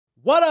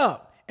What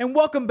up? And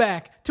welcome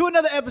back to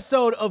another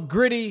episode of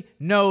Gritty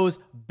Knows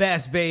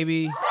Best,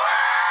 baby.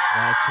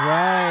 That's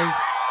right.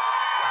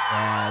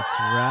 That's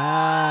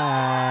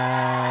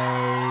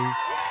right.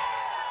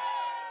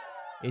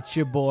 It's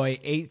your boy,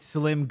 8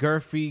 Slim,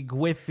 Gurfy,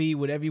 Gwiffy,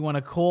 whatever you want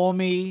to call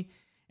me.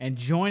 And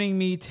joining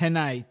me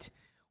tonight,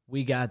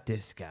 we got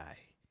this guy.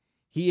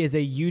 He is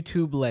a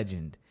YouTube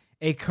legend,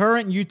 a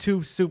current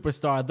YouTube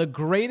superstar, the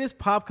greatest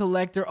pop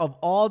collector of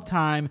all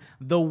time,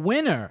 the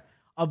winner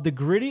of the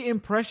Gritty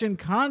Impression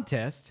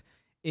Contest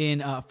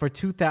for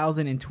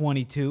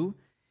 2022.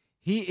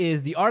 He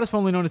is the artist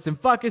formerly known as Tsim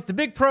I, the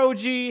Big Pro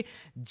G,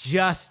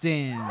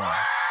 Justin. What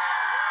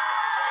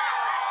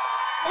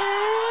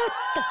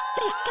the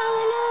fuck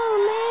going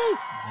on, man?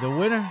 He's the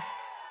winner.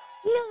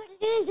 You know what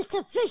it is? It's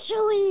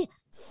officially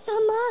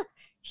summer,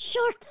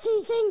 short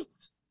season,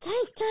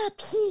 tank top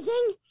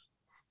season.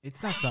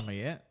 It's not summer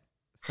yet.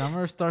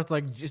 Summer starts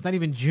it's not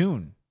even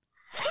June.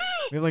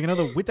 We have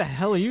another. What the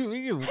hell are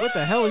you? What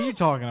the hell are you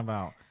talking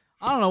about?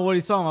 I don't know what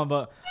he's talking about,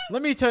 but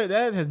let me tell you,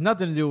 that has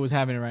nothing to do with what's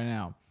happening right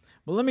now.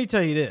 But let me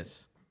tell you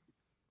this.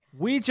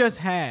 We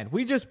just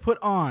put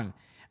on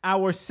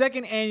our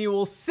second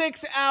annual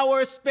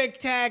 6-hour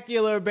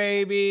spectacular,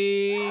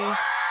 baby.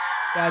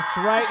 That's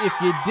right. If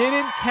you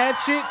didn't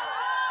catch it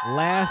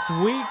last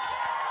week,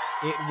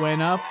 it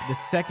went up. The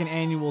second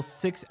annual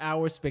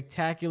 6-hour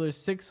spectacular,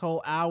 6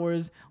 whole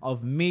hours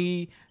of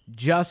me,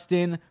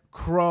 Justin,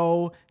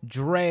 Crow,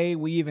 Dre.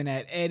 We even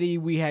had Eddie.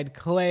 We had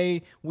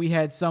Clay. We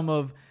had some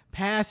of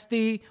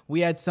Pasty. We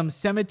had some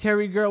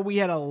Cemetery Girl. We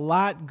had a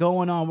lot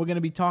going on. We're going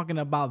to be talking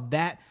about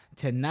that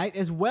tonight,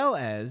 as well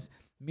as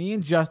me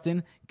and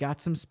Justin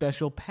got some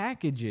special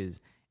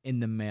packages in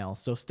the mail.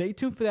 So stay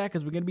tuned for that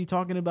because we're going to be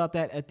talking about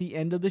that at the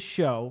end of the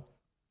show.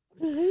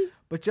 Mm-hmm.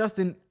 But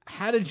Justin,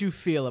 how did you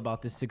feel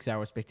about this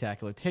 6-hour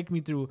spectacular? Take me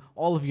through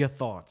all of your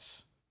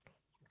thoughts.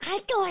 I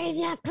thought it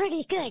was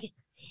pretty good.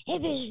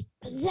 It was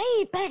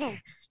way better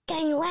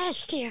than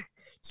last year.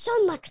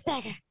 So much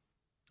better.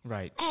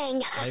 Right.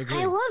 And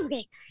I loved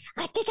it.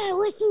 I think I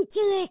listened to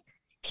it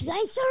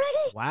twice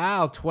already.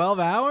 Wow, 12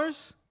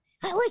 hours?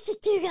 I listened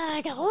to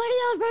the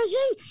audio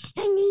version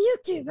and the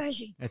YouTube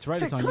version. That's right.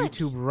 For It's on clips.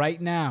 YouTube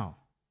right now.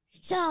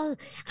 So I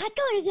thought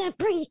it was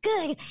pretty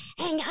good,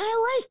 and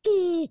I like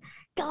the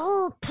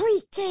whole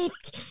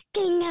pre-taped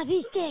thing that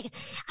we did.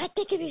 I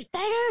think it was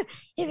better.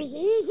 It was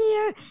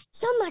easier,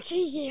 so much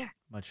easier.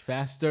 Much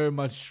faster,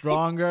 much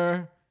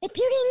stronger. If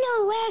you didn't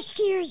know last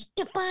year's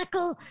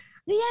debacle,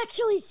 we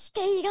actually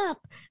stayed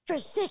up for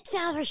 6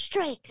 hours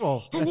straight,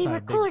 Well, and that's we not a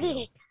big recorded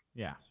deal. it.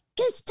 Yeah.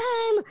 This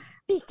time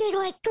we did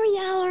 3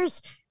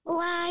 hours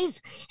live,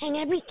 and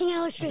everything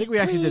else was I think we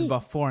actually did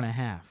about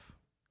 4.5.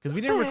 Because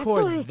we didn't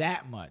record four.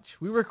 that much.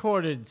 We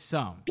recorded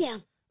some. Yeah.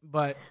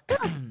 But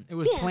it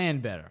was Yeah.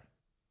 planned better.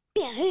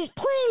 Yeah, it was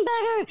playing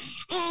better,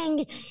 and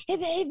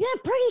it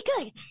went pretty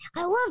good.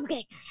 I loved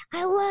it.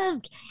 I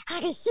loved how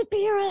the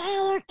superhero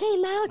hour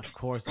came out. Of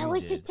course I you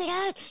listened did. to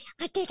that.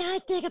 I think I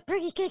did a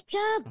pretty good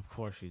job. Of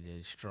course you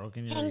did.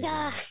 Stroking your And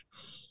ego.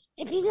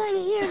 if you want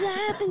to hear what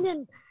happened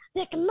in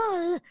Rick and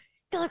Mo,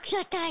 go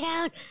check that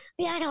out.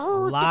 We had a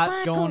whole A lot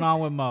debacle. going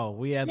on with Mo.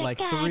 We had That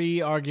guy-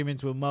 3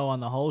 arguments with Mo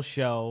on the whole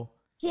show.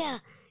 Yeah,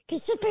 the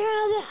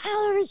superhero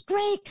hour was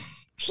great.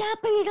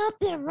 Chopping it up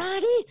there,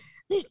 Roddy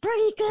was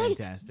pretty good.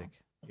 Fantastic.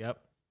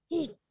 Yep.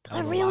 He's That was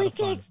a a really lot of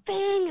good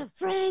fan, a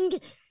friend.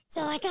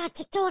 So I got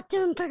to talk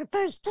to him for the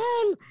first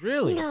time.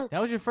 Really? You know, That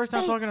was your first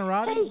time talking to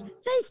Roddy?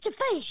 Face to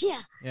face,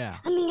 yeah. Yeah.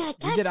 I mean, I We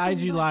texted did him.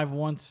 IG but- Live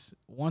once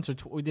or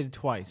we did it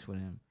twice with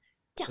him.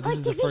 Yeah, But this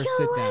is the did we first go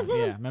sit live down. with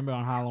him? Yeah, remember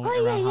on Halloween? Oh,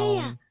 yeah, around yeah, yeah.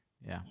 Halloween?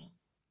 Yeah.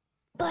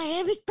 But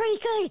it was pretty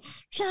good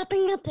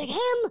chopping up with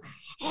him,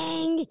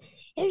 and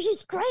it was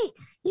just great.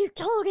 You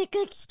told a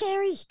good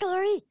scary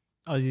story.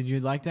 Oh, did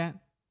you like that?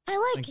 I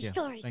like Thank the you.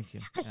 story. Thank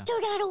you. I Yeah.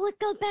 still gotta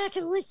go back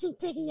and listen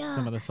to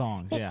Some of the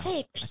songs, the yeah. I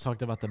tapes.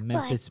 talked about the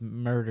Memphis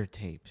murder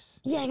tapes.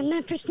 Yeah, the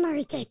Memphis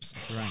Murder tapes.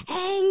 That's right.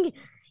 And,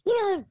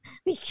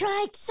 we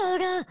tried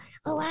soda,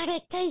 a lot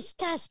of taste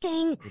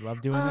testing. We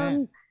love doing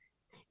that.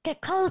 The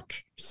Coke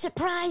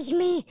surprised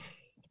me.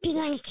 If you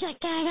want to check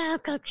that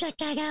out, go check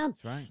that out.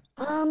 That's right.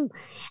 And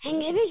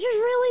it was just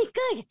really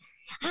good.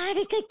 I had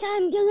a good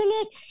time doing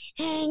it,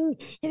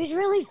 and it was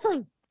really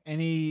fun.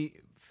 Any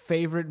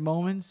favorite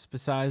moments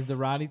besides the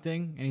Roddy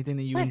thing? Anything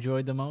that you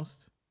enjoyed the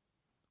most?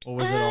 Or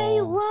was it I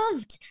all...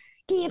 loved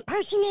the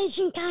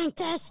impersonation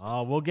contest.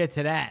 Oh, we'll get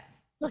to that.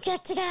 We'll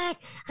get to that.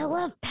 I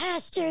love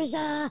Pastor's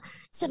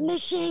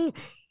submission.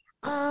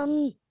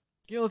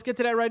 Yeah, let's get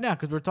to that right now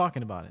because we're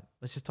talking about it.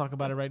 Let's just talk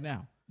about it right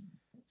now.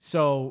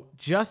 So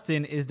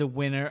Justin is the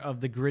winner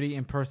of the Gritty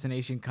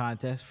Impersonation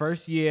Contest.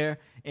 First year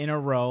in a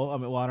row. I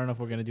mean, well, I don't know if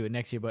we're going to do it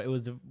next year, but it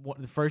was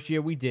the first year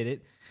we did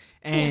it.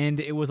 And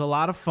it was a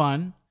lot of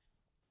fun.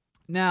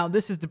 Now,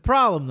 this is the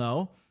problem,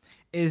 though,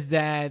 is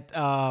that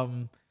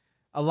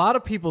a lot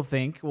of people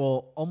think,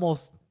 well,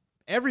 almost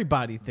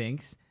everybody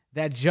thinks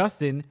that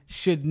Justin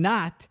should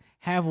not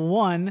have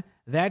won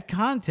that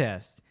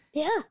contest.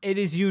 Yeah. It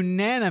is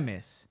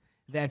unanimous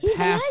that Even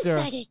I Pastor,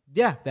 said it.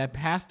 yeah, that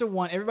Pastor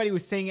won. Everybody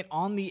was saying it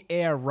on the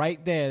air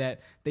right there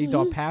that they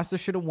thought Pastor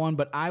should have won,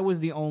 but I was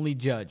the only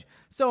judge.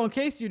 So in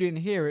case you didn't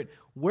hear it,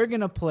 we're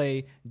going to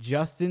play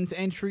Justin's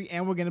entry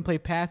and we're going to play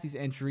Patsy's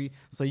entry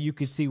so you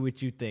could see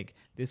what you think.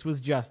 This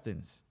was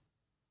Justin's.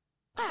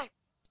 All right.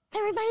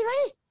 Everybody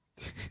ready?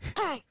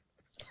 All right.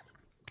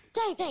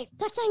 Babe,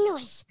 what's that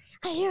noise?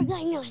 I hear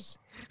that noise.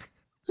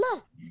 Ma,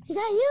 is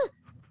that you?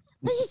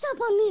 Put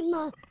yourself on mute,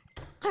 Ma.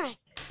 All right.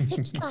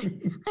 It's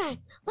time. All right.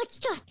 Let's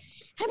start.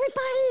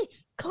 Everybody,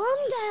 calm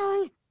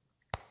down.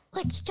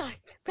 Let's start.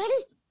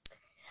 Ready?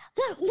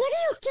 Look, what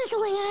are you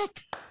giggling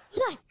at?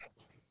 Look.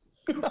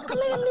 I'm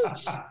gonna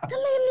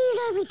mute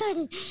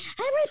everybody.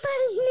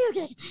 Everybody's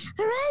muted.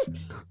 All right?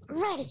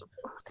 Ready.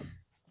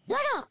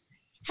 Let up.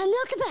 And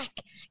welcome back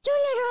to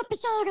another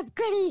episode of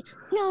Gritty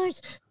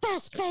Knows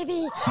Best,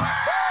 baby.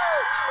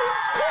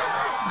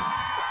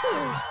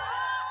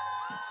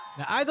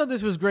 Now, I thought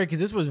this was great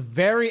because this was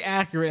very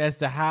accurate as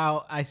to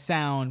how I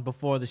sound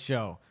before the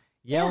show.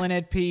 Yelling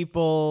at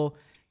people,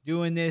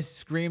 doing this,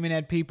 screaming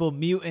at people,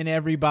 muting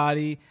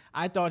everybody.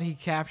 I thought he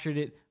captured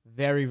it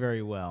very,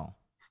 very well.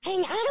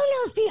 And I don't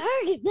know if you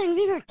heard it when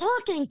we were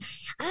talking.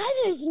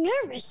 I was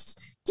nervous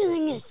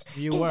doing this.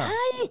 You were.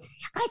 I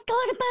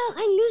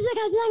knew what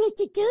I wanted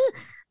to do,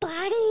 but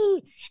I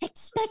didn't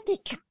expect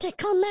it to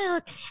come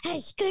out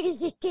as good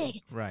as it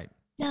did. Right.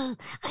 So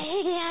I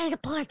hit it out of the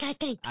park, I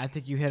think. I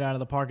think you hit out of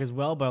the park as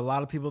well, but a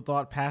lot of people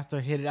thought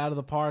Pastor hit it out of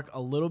the park a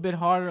little bit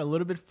harder, a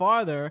little bit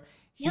farther.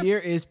 Yep. Here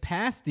is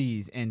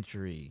Pasty's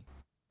entry.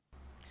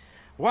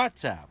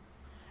 What's up?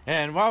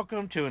 And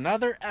welcome to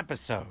another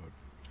episode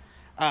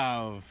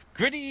of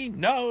Gritty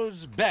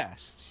Knows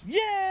Best. Yay!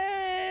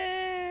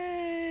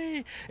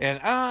 And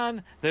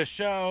on the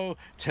show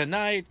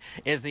tonight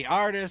is the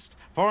artist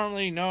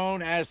formerly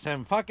known as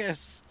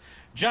Simfuckus,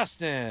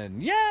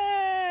 Justin.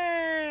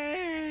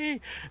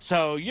 Yay!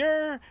 So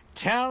you're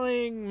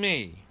telling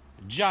me,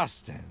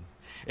 Justin,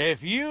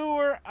 if you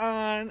were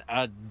on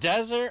a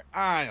desert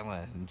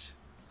island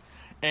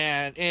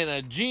and in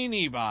a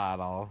genie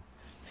bottle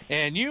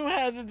and you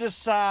had to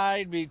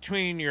decide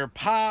between your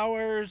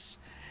powers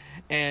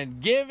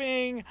and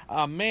giving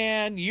a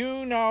man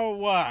you know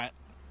what,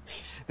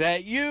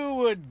 that you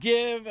would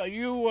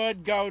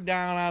go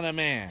down on a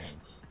man.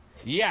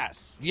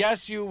 Yes,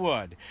 you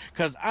would.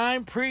 Because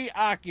I'm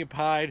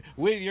preoccupied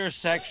with your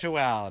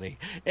sexuality.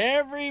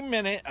 Every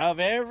minute of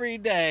every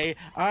day,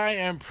 I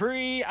am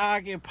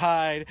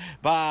preoccupied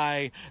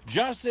by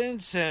Justin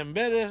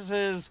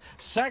Simbitis'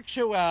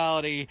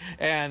 sexuality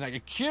and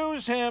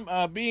accuse him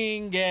of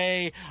being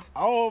gay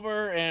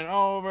over and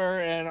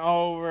over and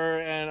over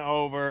and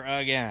over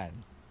again.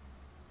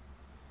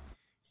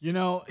 You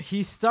know,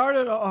 he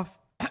started off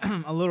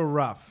a little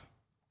rough.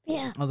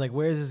 Yeah. I was like,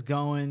 where's this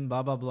going?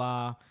 Blah, blah,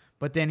 blah.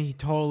 But then he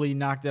totally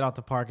knocked it out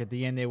the park at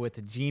the end there with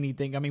the genie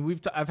thing. I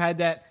mean, I've had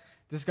that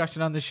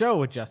discussion on the show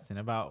with Justin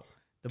about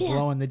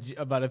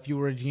about if you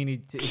were a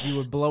genie, if you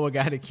would blow a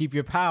guy to keep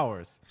your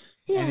powers.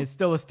 Yeah. And it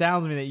still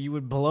astounds me that you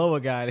would blow a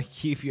guy to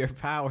keep your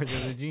powers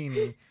as a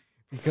genie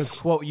because,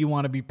 quote, you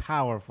want to be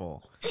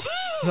powerful.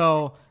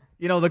 So,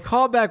 you know, the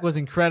callback was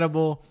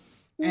incredible.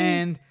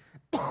 And,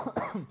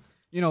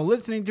 you know,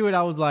 listening to it,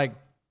 I was like,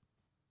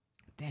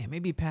 damn,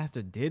 maybe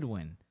Pastor did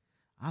win.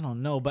 I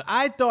don't know, but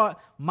I thought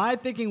my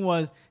thinking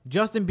was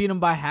Justin beat him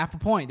by half a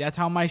point. That's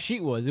how my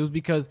sheet was. It was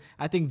because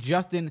I think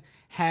Justin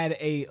had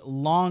a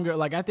longer,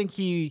 I think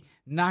he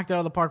knocked it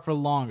out of the park for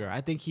longer.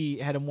 I think he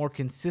had a more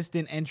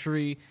consistent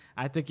entry.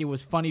 I think it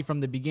was funny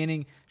from the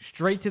beginning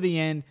straight to the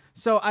end.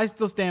 So I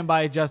still stand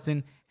by it,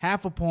 Justin.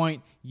 Half a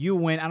point, you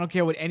win. I don't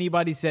care what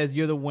anybody says,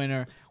 you're the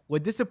winner.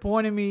 What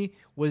disappointed me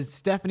was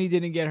Stephanie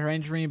didn't get her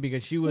entry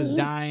because she was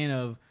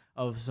dying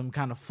of some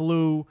kind of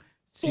flu.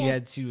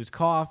 She was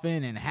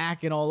coughing and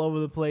hacking all over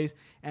the place,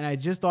 and I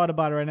just thought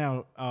about it right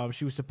now.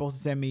 She was supposed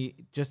to send me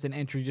just an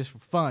entry just for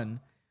fun,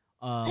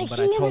 but I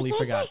totally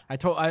forgot. I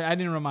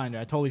didn't remind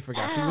her. I totally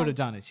forgot. She would have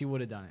done it.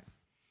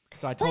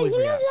 So I totally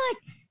forgot.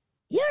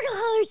 You're the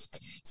host,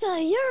 so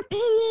your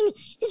opinion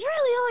is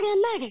really all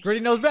that matters. Gritty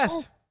knows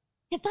best.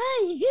 If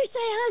you say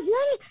I've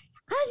won,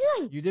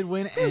 I've won. You did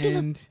win,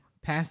 and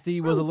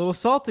Pasty was a little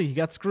salty. He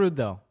got screwed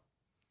though.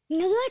 You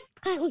know what?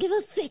 I don't give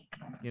a fick.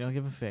 You don't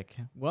give a fick.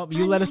 Well,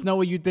 you let us know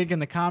what you think in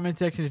the comment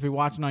section. If you're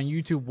watching on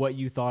YouTube, what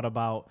you thought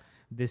about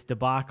this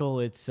debacle.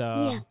 It's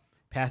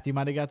Pasty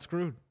might have got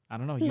screwed. I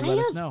don't know. You let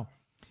us know.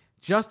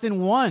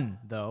 Justin won,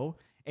 though,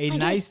 a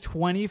nice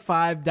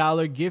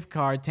 $25 gift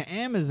card to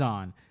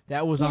Amazon.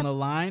 That was on the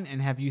line, and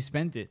have you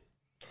spent it?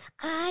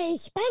 I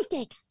spent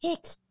it.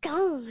 It's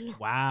gone.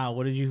 Wow.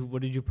 What did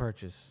you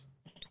purchase?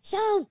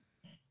 So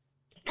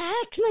I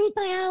had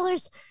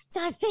 $25, so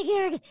I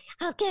figured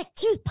I'll get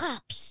 2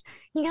 pops.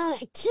 You know,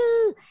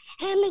 2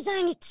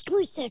 Amazon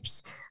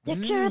exclusives.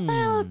 They're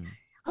about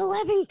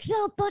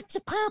 $11-12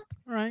 a pop.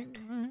 Right.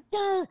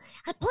 So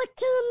I put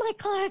 2 in my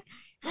cart.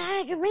 I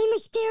had a Rey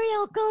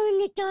Mysterio, Glow in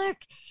the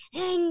Dark,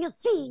 and The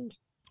Fiend.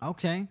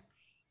 Okay.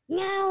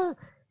 Now,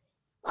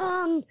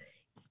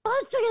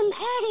 both of them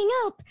adding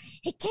up,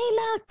 it came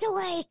out to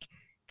like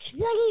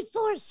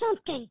 24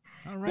 something.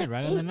 All right,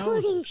 right on the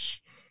including nose.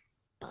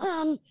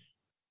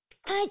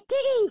 I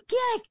didn't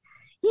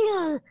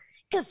get,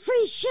 the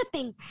free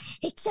shipping.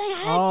 It said I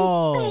had to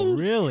Oh, spend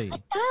really?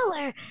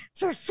 $1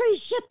 for free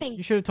shipping.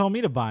 You should have told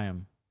me to buy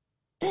them.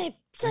 Babe,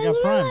 so I you got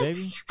know Prime, what?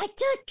 baby. I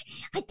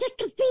took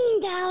the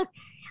Fiend out.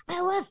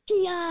 I left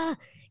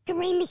the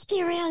Rey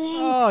Mysterio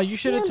in. Oh, you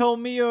should have told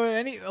me or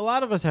a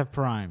lot of us have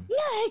Prime.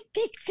 No,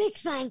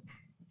 it's fine.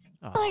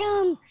 Oh.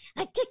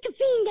 But I took the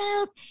Fiend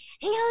out,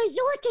 and I was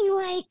looking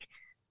like,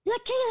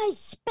 what can I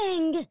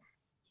spend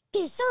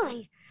this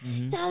on?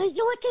 Mhm. So I was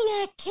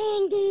looking at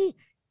candy,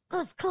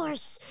 of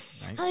course.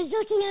 Right. I was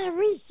looking at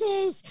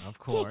Reese's, Of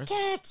Kit course.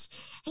 Kats,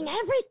 and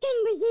everything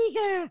was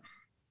either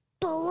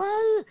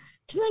below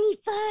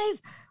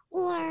 25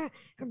 or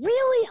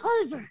really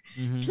over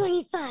Mhm.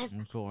 25.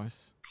 Of course.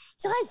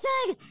 So I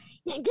said,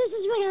 this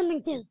is what I'm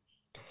going to do.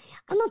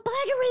 I'm going to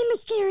buy the Rey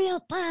Mysterio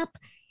pop,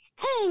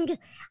 and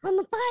I'm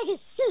going to buy the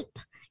soup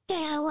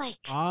that I like.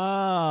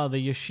 Ah, the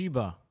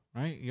Yoshiba,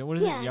 right? What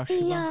is it? Yeah,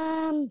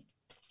 Yoshiba?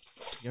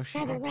 have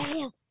Yoshiba? it right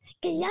here.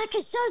 The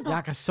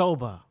yakisoba.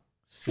 Yakisoba.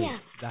 Soup. Yeah.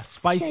 That's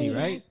spicy, So,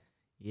 yeah. right?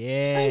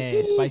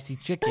 Yeah, spicy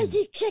chicken.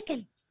 Spicy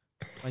chicken.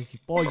 Spicy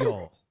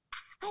pollo.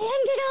 I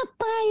ended up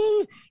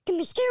buying the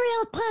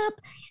Mysterio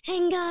pop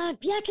and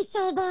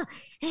yakisoba,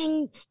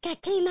 and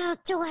that came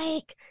out to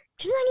like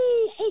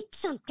 28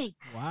 something.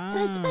 Wow. So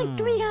I spent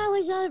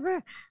 $3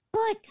 over,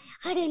 but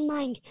I didn't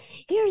mind.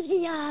 Here's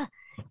the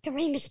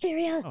Rey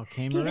Mysterio. Oh,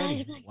 came You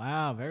already. guys-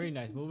 Wow, very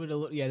nice. Move it a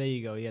little. Yeah, there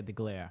you go. You had the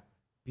glare.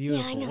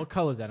 Beautiful. know. What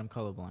color is that? I'm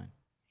colorblind.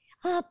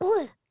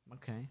 Blue.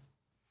 Okay.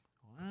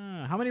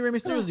 Wow. How many Rey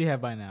Mysterios do you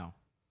have by now?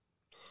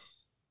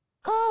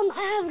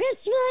 I have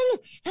this one,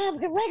 I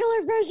have the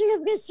regular version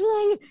of this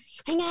one,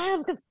 and I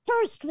have the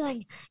first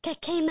one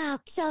that came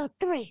out, so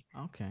 3.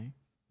 Okay.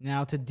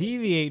 Now, to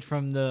deviate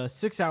from the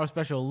 6-hour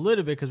special a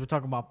little bit, because we're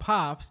talking about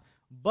pops,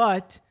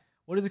 but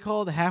what is it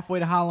called? Halfway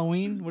to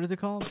Halloween? What is it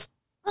called?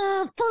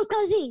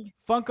 Funko Ween.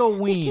 Funko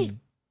Which is Ween.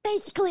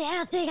 basically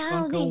half-it Funko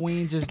Halloween.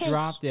 Ween just because-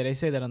 dropped. Yeah, they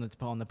say that on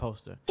the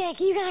poster. That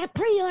you gotta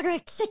pre-order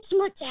it 6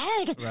 months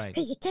ahead, Right.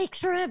 because it takes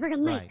forever to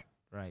make. Right.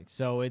 Right.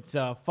 So it's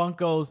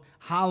Funko's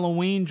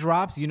Halloween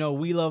drops. You know,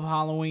 we love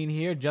Halloween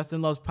here.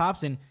 Justin loves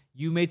pops, and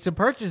you made some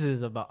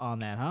purchases on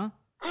that, huh?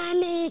 I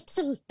made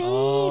some big,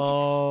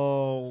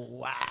 Oh,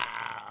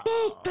 wow.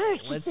 big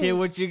purchases. Let's hear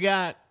what you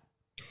got.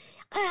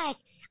 Alright,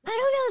 I don't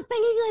know if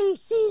anyone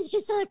sees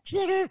this on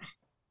Twitter.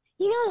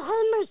 You know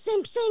Homer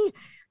Simpson,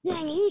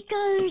 when he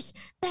goes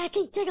back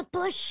into the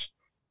bush?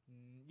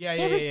 Yeah,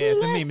 You ever It's seen a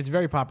that? meme. It's a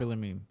very popular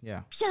meme.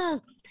 Yeah.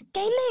 So,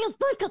 they made a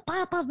Funko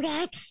Pop of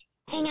that,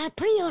 and I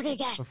pre-ordered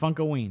that. For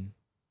Funko Ween.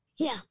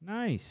 Yeah.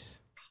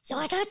 Nice. So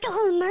I got the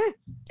Homer.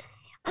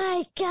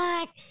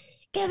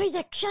 There was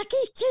a Chucky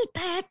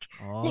 2-pack.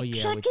 Oh, the yeah,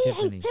 with Chucky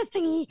Tiffany. and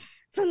Tiffany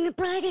from the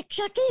Bride of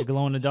Chucky. The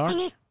glow in the dark?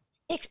 And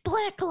it's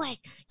black and white.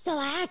 So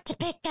I had to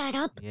pick that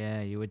up.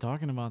 Yeah, you were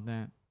talking about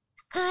that.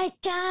 I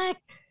got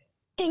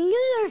the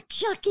New York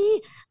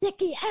Chucky with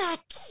the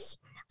axe.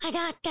 I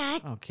got that.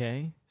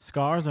 Okay.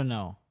 Scars or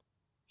no?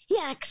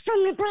 Yeah, it's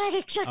from the Bride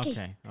of Chucky.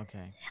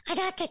 Okay. I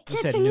got the You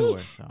said Tiffany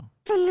newer, so.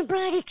 from the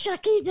Bride of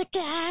Chucky with the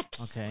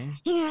axe Okay.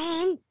 in her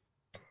hand.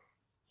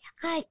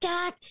 I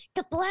got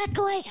the black and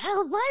white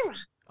Elvira.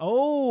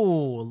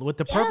 Oh, with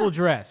the purple Yeah.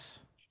 dress.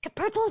 The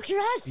purple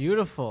dress.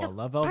 Beautiful. The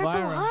Love purple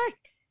Elvira. heart.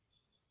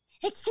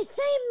 It's the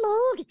same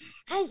mold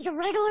as the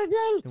regular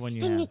one The one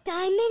you in the have.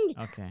 diamond,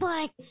 Okay.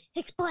 but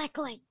it's black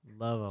and white.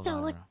 Love So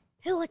Elvira.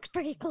 it looks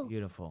pretty cool.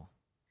 Beautiful.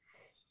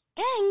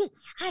 Then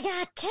I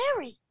got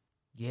Carrie.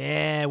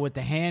 Yeah, with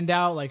the hand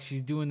out, like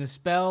she's doing the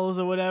spells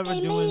or whatever,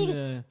 They doing made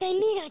the. they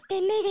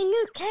made a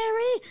new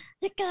Carrie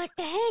that got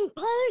the hand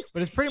closed.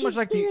 But it's pretty much she's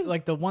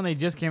like the doing one they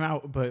just came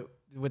out, but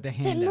with the the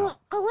hand more, out.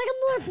 a little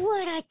more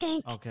blood, I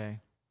think. Okay,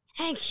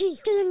 And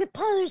she's doing the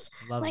pose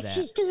love like that.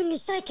 she's doing the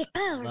psychic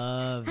powers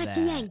Love at that.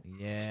 the end.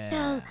 Yeah,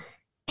 So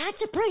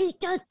that's a pretty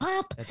dope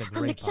pop. that's a I'm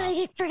great pop.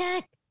 excited for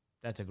that.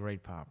 That's a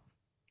great pop.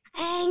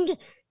 And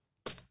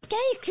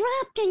they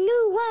dropped a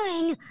new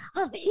line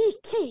of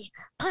E.T.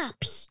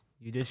 pops.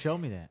 You did show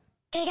me that.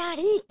 They got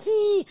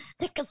E.T.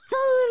 with the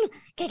phone.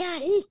 They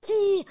got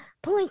E.T.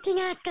 pointing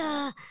at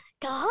the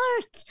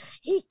heart.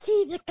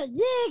 E.T. with the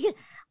lid.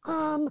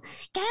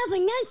 They have a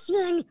nice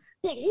one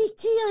with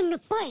E.T. on the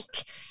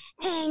bike.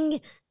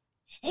 And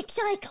it's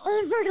like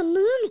over the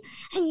moon,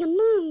 and the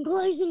moon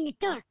glows in the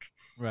dark.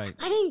 Right.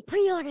 I didn't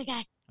pre-order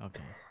that,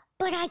 Okay.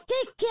 but I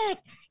did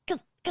get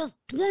the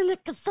one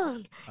with the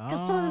phone. The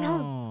phone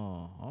home.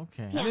 Oh,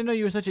 okay. I Yeah. didn't know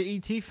you were such an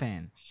ET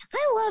fan.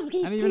 I love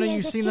E.T. I didn't even know as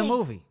you've a seen the kid.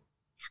 movie.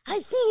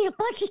 I've seen it a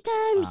bunch of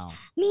times. Wow.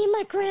 Me and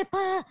my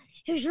grandpa.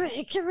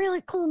 It's a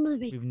really cool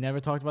movie. We've never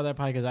talked about that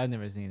probably because I've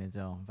never seen it.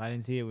 So if I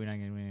didn't see it, we're not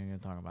gonna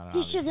talk about it.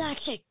 You should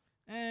obviously.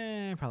 watch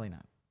it. Probably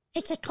not.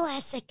 It's a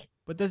classic.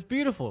 But that's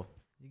beautiful.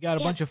 You got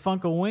a Yeah. bunch of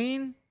Funko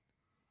Ween,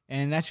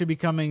 and that should be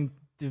coming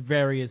to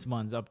various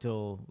months up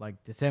till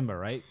like December,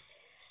 right?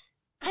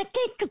 I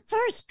think the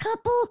first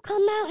couple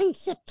come out in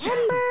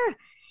September,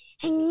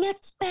 and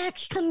next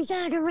batch comes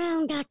out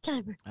around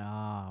October.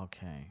 Ah,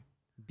 okay.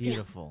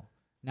 Beautiful.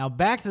 Now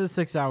back to the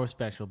 6 hour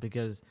special,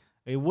 because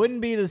it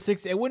wouldn't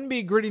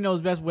be Gritty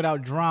Knows Best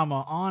without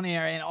drama on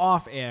air and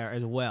off air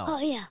as well.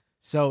 Oh, yeah.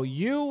 So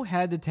you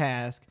had the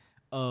task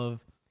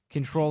of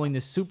controlling the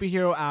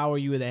superhero hour.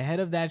 You were the head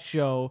of that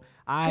show.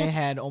 I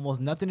had almost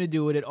nothing to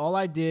do with it. All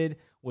I did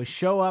was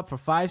show up for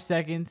 5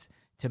 seconds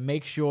to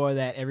make sure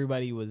that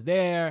everybody was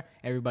there,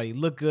 everybody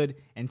looked good,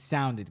 and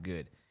sounded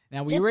good.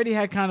 Now, we already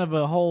had kind of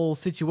a whole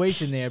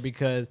situation there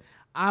because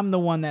I'm the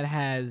one that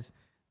has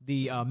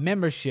the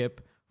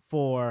membership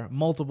for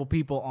multiple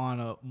people on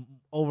a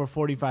over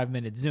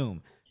 45-minute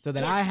Zoom. So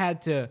then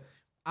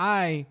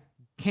I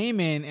came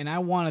in and I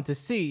wanted to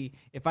see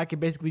if I could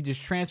basically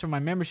just transfer my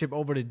membership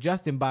over to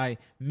Justin by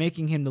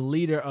making him the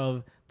leader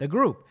of the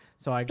group.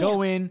 So I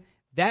go in.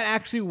 That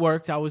actually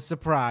worked. I was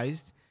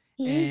surprised.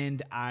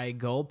 And I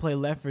go play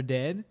Left 4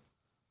 Dead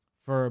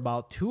for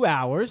about 2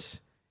 hours.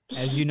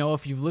 As you know,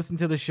 if you've listened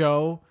to the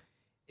show,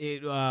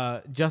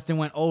 Justin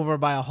went over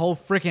by a whole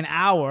freaking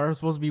hour. It was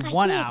supposed to be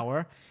 1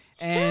 hour.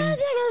 And I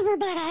went over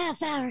about a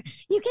half hour.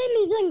 You gave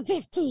me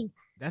 1:15.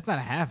 That's not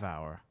a half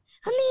hour.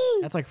 I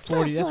mean, That's like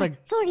 40. That's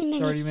like 40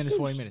 minutes. 30 minutes,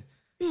 40 minutes.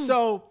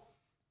 So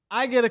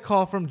I get a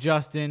call from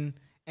Justin,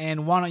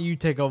 and why don't you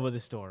take over the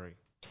story?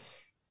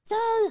 So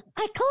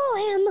I call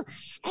him,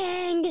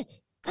 and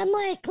I'm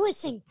like,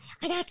 listen,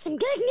 I got some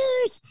good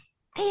news,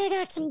 and I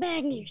got some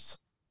bad news.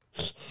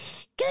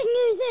 Good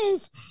news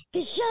is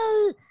the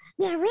show,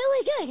 they're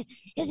really good.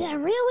 They're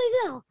really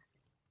well.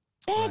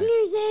 Bad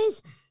news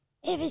is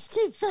it was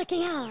 2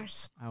 fucking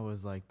hours. I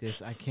was like,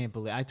 I can't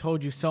believe. I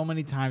told you so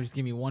many times, just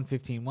give me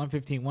 1:15,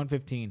 1:15,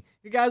 1:15.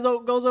 The guy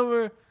goes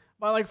over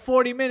by like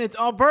 40 minutes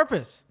on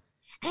purpose.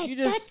 And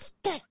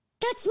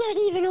that's not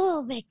even a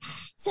little bit.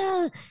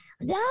 So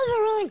the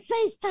other on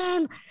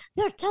FaceTime,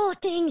 they're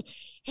talking,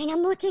 and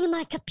I'm looking at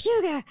my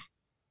computer.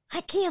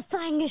 I can't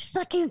find this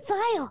fucking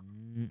file.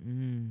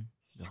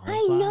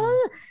 I know,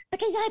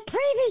 because I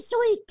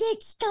previously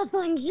did stuff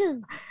on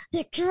Zoom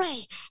with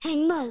Dre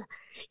and Mo.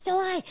 So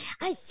I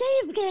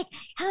saved it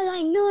how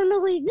I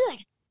normally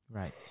would.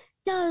 Right.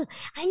 So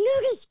I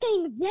knew this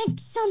thing went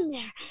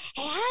somewhere.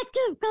 It had to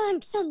have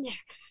gone somewhere.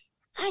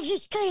 I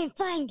just couldn't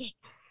find it.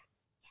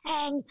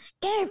 And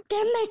they're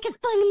making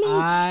fun of me.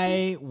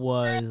 I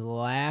was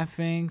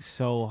laughing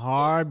so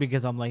hard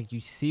because I'm like,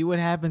 you see what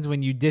happens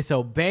when you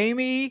disobey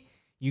me?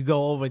 You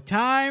go over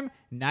time.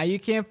 Now you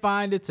can't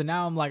find it. So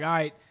now I'm like, all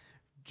right,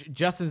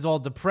 Justin's all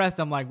depressed.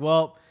 I'm like,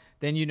 well,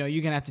 then, you're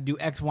going to have to do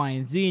X, Y,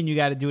 and Z, and you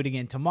got to do it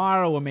again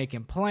tomorrow. We're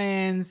making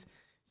plans.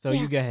 So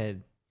you go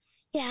ahead.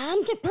 Yeah,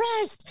 I'm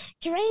depressed.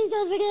 Dre's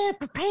over there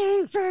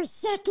preparing for a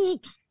second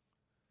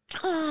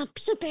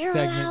superhero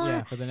hour.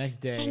 Yeah, for the next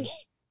day. And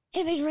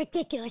it was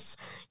ridiculous.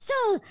 So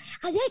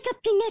I wake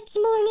up the next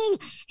morning,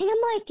 and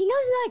I'm like, you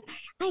know what?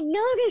 I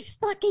know this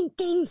fucking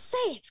thing's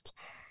saved.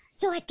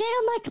 So I get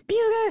on my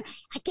computer,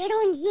 I get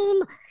on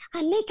Zoom,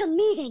 I make a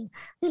meeting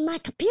with my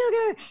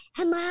computer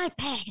and my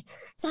iPad.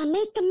 So I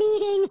make the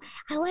meeting,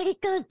 I let it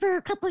go for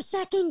a couple of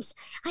seconds,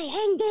 I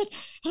end it,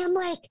 and I'm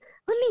like,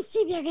 let me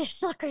see where this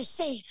fucker's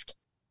saved.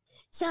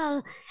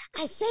 So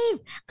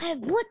I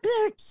looked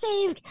where it's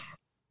saved.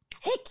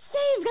 It's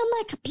saved on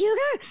my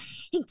computer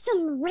in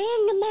some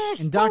random ass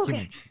folder.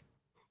 Documents.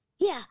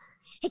 Yeah.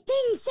 It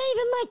didn't save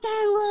in my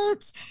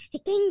downloads.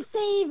 It didn't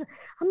save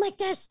on my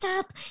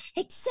desktop.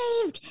 It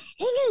saved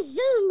in a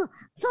Zoom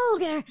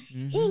folder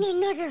in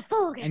another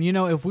folder. And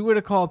if we would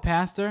have called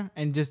Pastor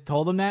and just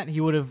told him that,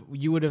 you would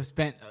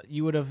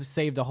have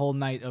saved a whole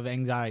night of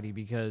anxiety,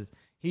 because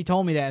he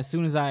told me that as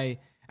soon as I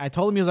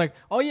told him, he was like,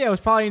 oh yeah, it was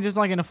probably just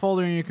like in a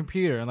folder in your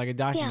computer, in like a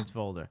documents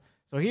folder.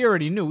 So he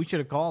already knew. We should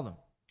have called him.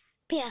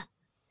 Yeah.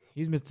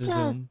 He's Mr.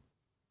 Zoom.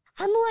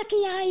 I'm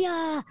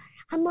lucky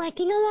I'm like,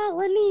 you know what,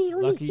 let me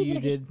Lucky see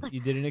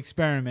you did an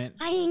experiment.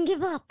 I didn't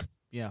give up.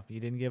 Yeah, you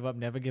didn't give up,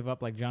 never give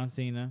up, like John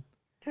Cena.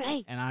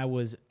 Right. And I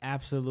was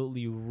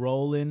absolutely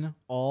rolling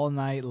all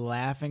night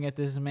laughing at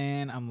this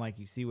man. I'm like,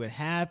 you see what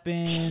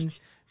happens?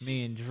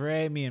 Me and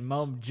Dre, me and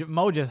Mo.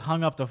 Mo just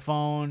hung up the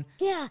phone.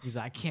 Yeah. He's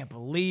like, I can't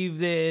believe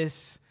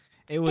this.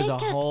 It was a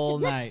whole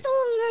night. What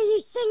song were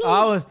you singing?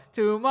 I was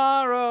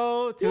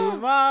tomorrow.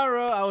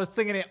 I was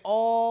singing it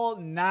all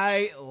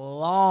night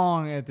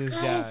long at this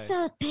guy. I was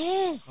so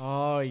pissed.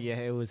 Oh yeah,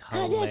 it was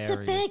hilarious. I went to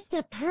bed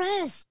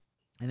depressed.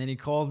 And then he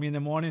calls me in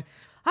the morning.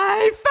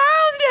 I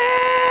found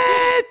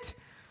it.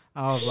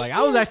 I was like,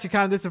 I was actually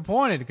kind of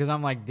disappointed, because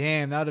I'm like,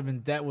 damn,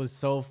 that was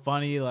so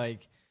funny.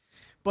 Like,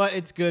 but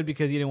it's good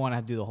because you didn't want to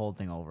have to do the whole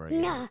thing over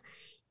again. No.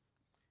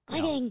 I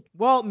didn't.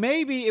 Well,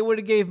 maybe it would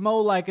have gave Mo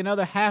like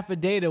another half a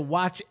day to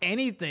watch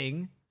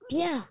anything.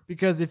 Yeah.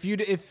 Because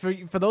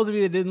for those of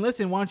you that didn't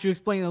listen, why don't you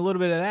explain a little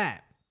bit of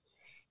that?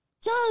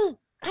 So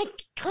I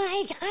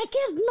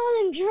give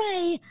Mo and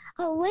Dre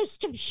a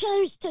list of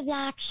shows to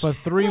watch For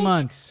 3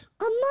 months.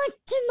 A month,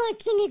 2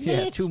 months in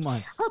advance. Yeah, 2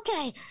 months.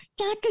 Okay,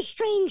 Doctor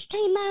Strange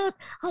came out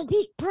a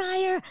week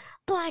prior,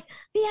 but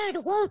we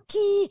had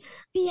Loki,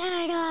 we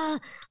had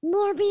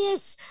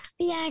Morbius,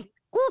 we had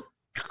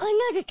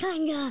another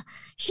kind of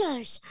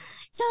shows.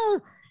 So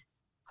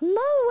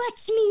Mo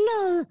lets me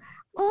know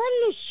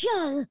on the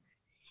show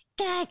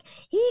that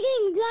he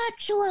didn't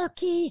watch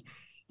Loki.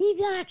 He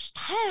watched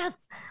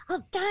half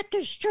of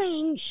Doctor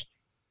Strange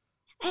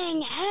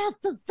and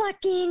half of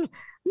fucking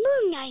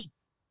Moon Knight.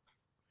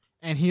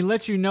 And he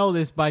let you know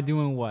this by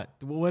doing what?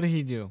 What did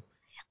he do?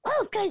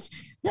 Oh, because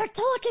they're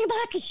talking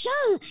about the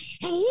show,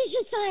 and he's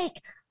just like,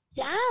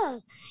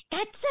 wow,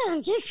 that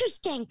sounds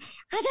interesting.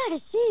 I gotta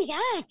see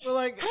that. Well,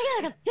 like, I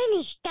gotta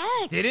finish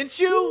that. didn't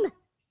you?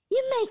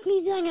 You make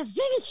me wanna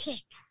finish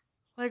it.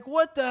 Like,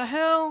 what the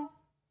hell?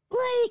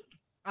 Like,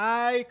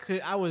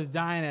 I was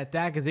dying at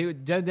that because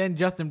then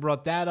Justin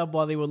brought that up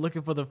while they were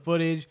looking for the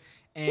footage,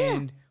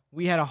 and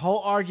we had a whole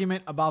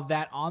argument about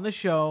that on the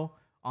show,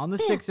 on the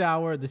 6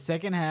 hour, the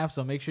second half.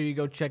 So make sure you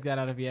go check that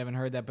out if you haven't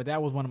heard that. But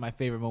that was one of my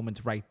favorite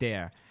moments right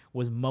there,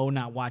 was Mo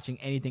not watching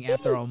anything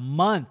after a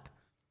month.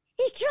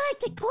 he tried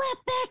to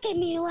clap back at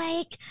me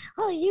like,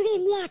 oh, you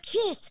didn't watch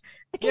this.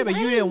 Yeah, but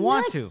you didn't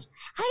want to.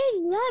 I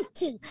didn't want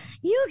to.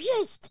 You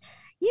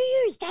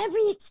used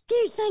every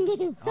excuse under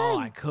the sun. Oh,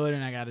 I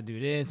couldn't. I got to do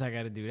this. I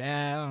got to do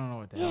that. I don't know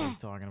what the hell he's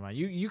talking about.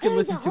 You can It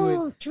was listen a to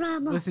whole it.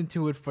 drama. Listen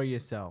to it for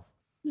yourself.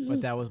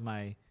 But that was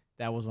one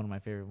of my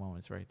favorite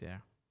moments right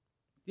there.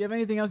 Do you have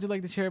anything else you'd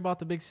like to share about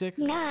the Big Six?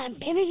 Nah,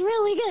 it was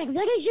really good.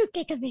 What did you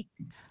think of it?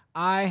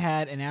 I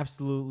had an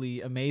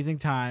absolutely amazing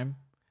time.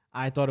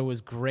 I thought it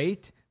was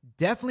great.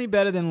 Definitely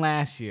better than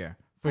last year,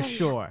 for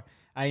sure.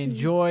 I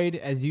enjoyed,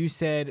 as you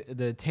said,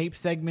 the tape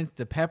segments.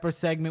 The Pepper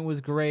segment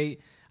was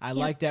great. I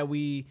like that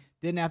we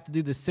didn't have to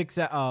do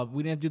the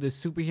we didn't have to do the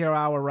superhero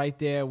hour right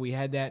there. We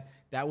had that.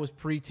 That was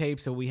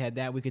pre-taped, so we had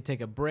that. We could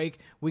take a break.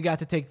 We got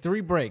to take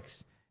 3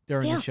 breaks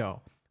during the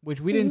show, which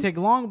we didn't take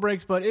long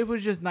breaks, but it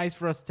was just nice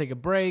for us to take a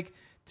break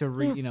to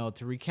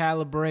to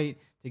recalibrate,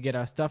 to get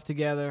our stuff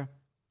together.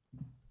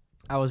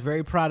 I was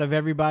very proud of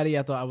everybody.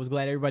 I was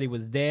glad everybody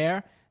was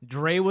there.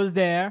 Dre was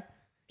there.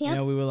 Yep. You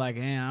know, we were like,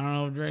 hey, I don't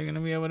know if Dre's gonna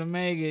be able to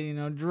make it. You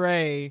know,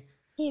 Dre.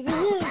 He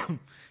was there.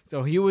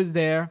 So he was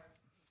there.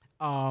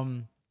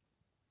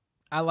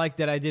 I like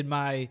that I did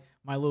my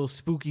little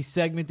spooky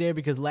segment there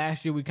because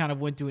last year we kind of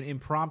went to an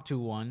impromptu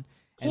one,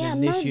 and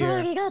then this year,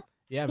 brought it up.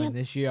 but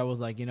this year I was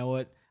like, you know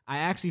what? I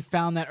actually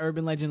found that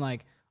urban legend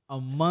like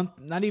a month,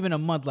 not even a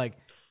month, like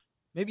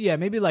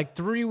maybe like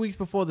 3 weeks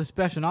before the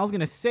special. And I was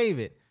gonna save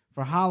it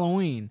for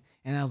Halloween,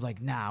 and I was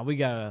like, nah, we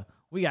gotta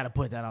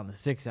put that on the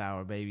 6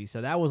 hour, baby.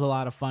 So that was a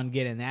lot of fun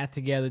getting that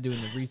together, doing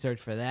the research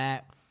for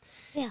that.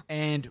 Yeah.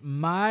 And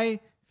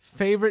my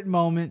favorite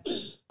moment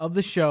of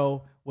the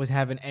show was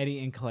having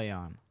Eddie and Clay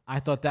on. I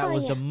thought that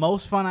was the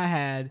most fun I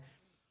had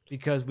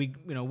because we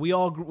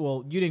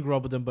all you didn't grow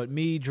up with them, but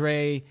me,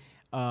 Dre,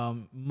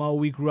 Mo,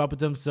 we grew up with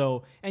them.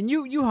 So, and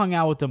you hung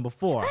out with them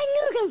before. I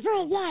knew them for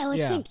a while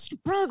since the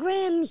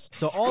programs.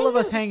 So all of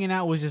us hanging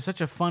out was just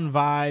such a fun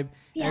vibe.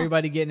 Yeah.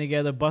 Everybody getting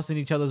together, busting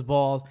each other's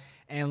balls.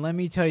 And let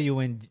me tell you,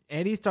 when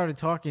Eddie started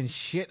talking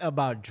shit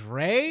about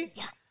Dre,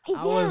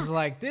 I was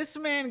like, this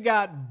man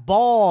got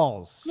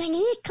balls. When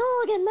he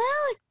called him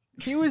out.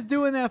 He was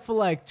doing that for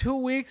like 2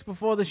 weeks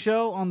before the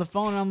show on the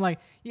phone, and I'm like,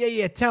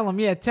 tell him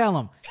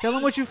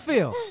what you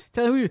feel.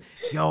 Tell him,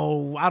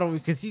 I don't,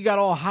 because he got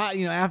all hot,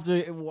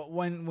 after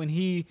when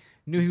he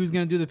knew he was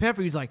gonna do the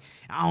Pepper. He's like,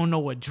 I don't know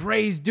what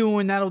Dre's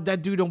doing.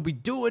 That dude don't be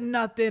doing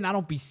nothing. I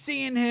don't be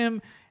seeing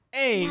him.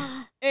 Hey,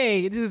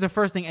 this is the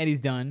first thing Eddie's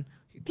done.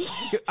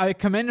 I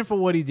commend him for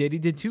what he did. He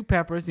did 2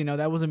 Peppers,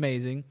 that was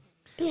amazing.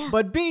 Yeah.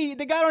 But B,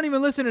 the guy don't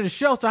even listen to the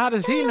show, so how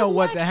does he know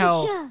what the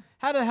hell?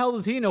 How the hell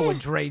does he know what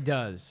Dre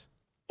does?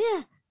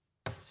 Yeah.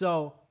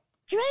 So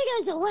Dre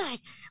does a lot.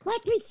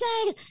 Like we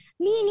said,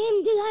 me and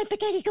him do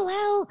hypothetical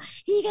hell.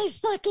 He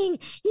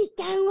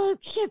downloads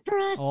shit for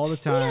us. All the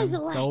time. He does a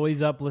lot. He's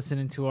always up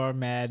listening to our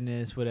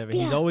madness, whatever.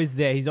 Yeah. He's always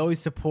there. He's always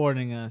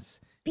supporting us.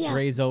 Yeah.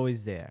 Dre's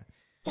always there.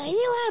 So you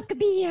don't have to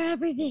be here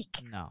every week.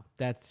 No,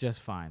 that's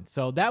just fine.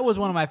 So that was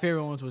one of my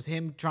favorite ones, was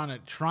him trying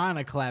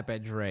to clap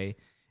at Dre,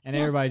 and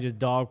everybody just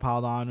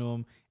dogpiled onto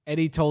him.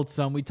 We told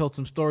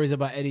some stories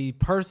about Eddie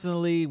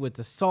personally with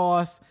the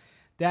sauce.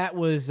 That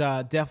was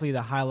definitely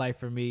the highlight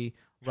for me.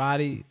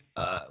 Roddy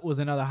was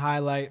another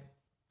highlight.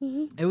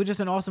 Mm-hmm. It was just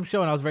an awesome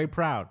show, and I was very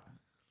proud.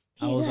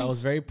 I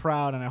was very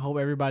proud, and I hope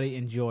everybody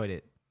enjoyed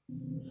it.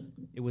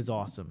 It was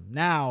awesome.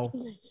 Now,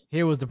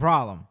 here was the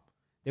problem.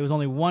 There was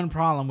only one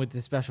problem with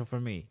this special for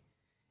me,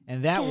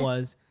 and that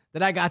was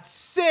that I got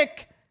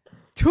sick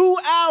 2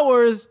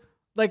 hours.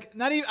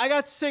 I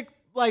got sick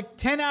like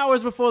 10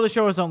 hours before the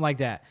show or something like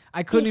that.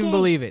 I couldn't even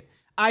believe it.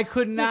 I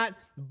could not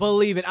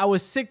believe it. I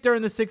was sick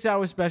during the 6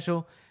 hour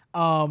special.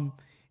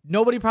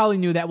 Nobody probably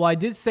knew that. Well, I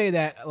did say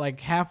that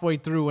like halfway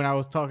through when I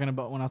was talking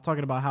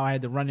about how I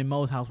had to run in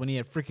Mo's house when he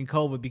had freaking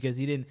COVID because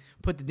he didn't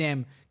put the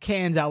damn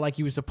cans out like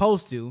he was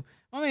supposed to.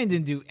 My man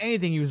didn't do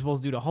anything he was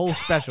supposed to do the whole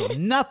special.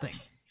 Nothing.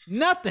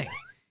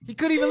 He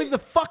couldn't even leave the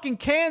fucking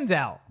cans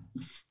out.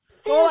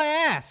 All I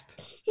asked.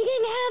 He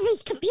didn't have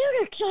his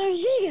computer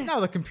charged either.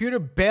 No, the computer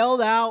bailed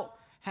out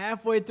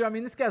halfway through. I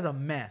mean, this guy's a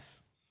mess.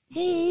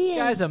 He is. This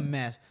guy's a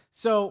mess.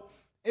 So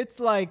it's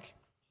like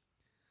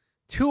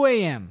 2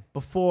 a.m.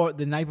 before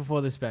the night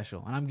before the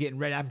special, and I'm getting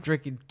ready. I'm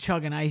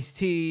chugging iced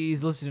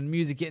teas, listening to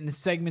music, getting the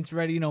segments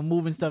ready,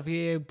 moving stuff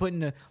here,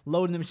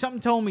 loading them. Something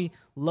told me,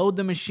 load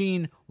the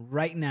machine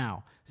right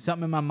now.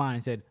 Something in my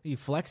mind said, are you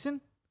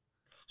flexing?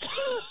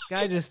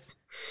 Guy just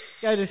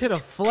hit a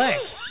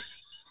flex.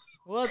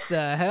 What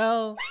the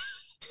hell?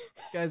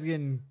 Guys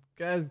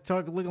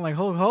talking, looking like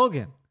Hulk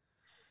Hogan.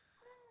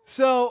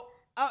 So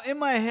in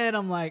my head,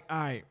 I'm like, all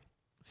right.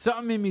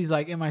 Something in me is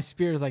like, in my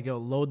spirit is like, yo,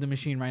 load the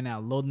machine right now.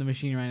 Load the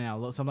machine right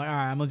now. So I'm like, all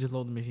right, I'm going to just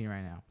load the machine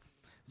right now.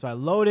 So I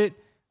load it.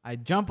 I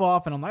jump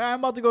off, and I'm like, all right, I'm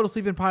about to go to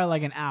sleep in probably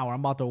like an hour. I'm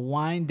about to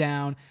wind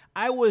down.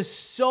 I was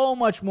so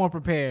much more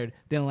prepared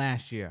than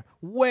last year.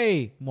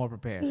 Way more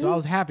prepared. So I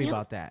was happy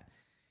about that.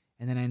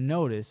 And then I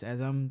notice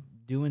as I'm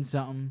doing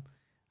something,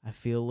 I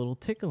feel a little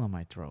tickle in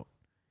my throat.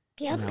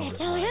 Yep,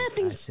 that's how it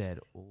happens. I said,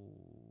 ooh.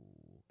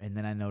 And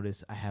then I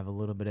noticed I have a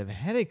little bit of a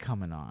headache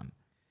coming on.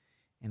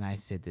 And I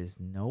said, there's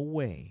no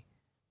way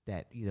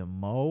that either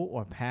Mo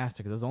or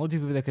Pastor, because those are the only two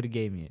people that could have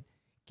gave me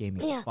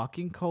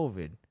fucking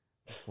COVID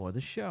before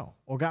the show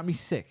or got me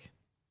sick.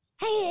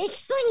 Hey,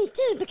 it's funny,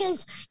 too,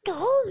 because the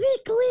whole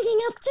week leading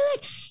up to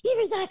it, he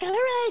was like, all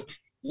right,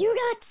 you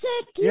got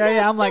sick.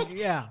 I'm sick. like,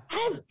 yeah.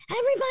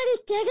 Everybody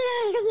get it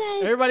out of the way.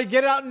 Everybody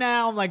get it out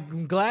now. I'm like,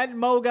 I'm glad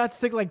Mo got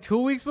sick like 2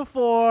 weeks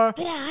before.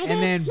 Yeah, I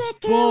and then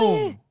sick boom.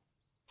 earlier.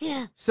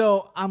 Yeah.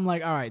 So I'm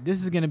like, all right,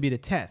 this is going to be the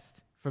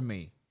test for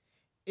me.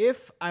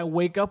 If I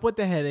wake up with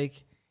the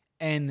headache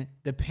and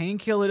the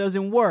painkiller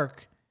doesn't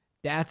work,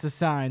 that's a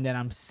sign that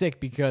I'm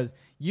sick, because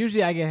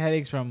usually I get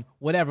headaches from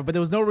whatever, but there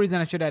was no reason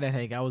I should have had a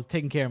headache. I was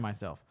taking care of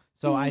myself.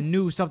 So I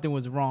knew something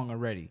was wrong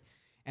already.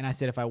 And I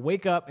said, if I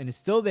wake up and it's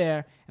still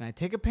there and I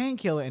take a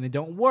painkiller and it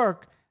don't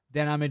work,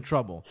 then I'm in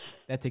trouble.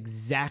 That's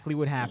exactly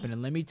what happened.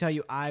 And let me tell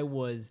you, I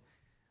was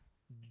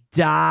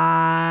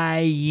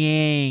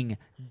dying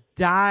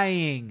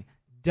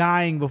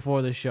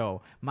before the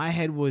show. My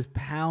head was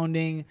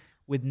pounding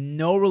with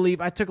no relief.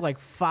 I took like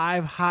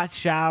 5 hot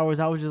showers.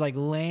 I was just like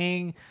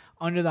laying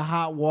under the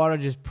hot water,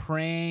 just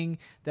praying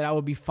that I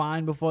would be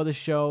fine before the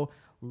show.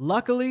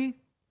 Luckily,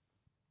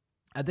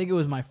 I think it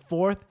was my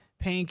 4th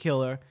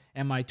painkiller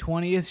and my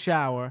 20th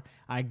shower.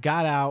 I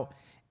got out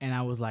and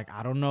I was like,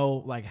 I don't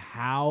know like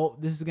how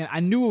this is I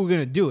knew we were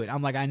gonna do it.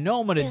 I'm like, I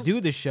know I'm gonna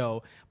do the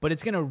show, but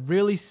it's gonna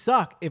really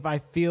suck if I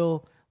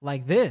feel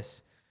like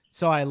this.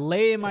 So I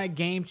lay in my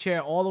game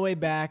chair all the way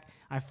back.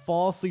 I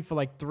fall asleep for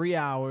like 3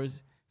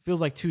 hours. Feels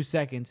like 2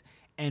 seconds,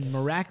 and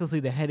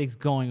miraculously the headache's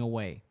going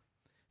away.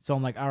 So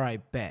I'm like, all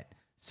right, bet.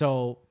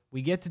 So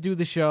we get to do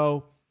the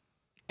show,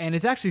 and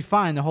it's actually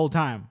fine the whole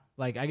time.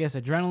 Like, I guess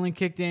adrenaline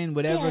kicked in,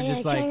 whatever,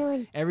 just like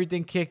adrenaline.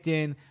 Everything kicked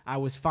in. I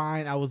was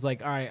fine. I was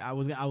like, all right, I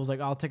was like,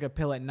 I'll take a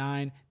pill at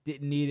 9,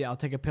 didn't need it. I'll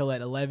take a pill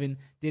at 11,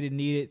 didn't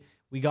need it.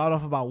 We got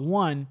off about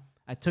 1.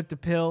 I took the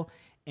pill,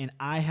 and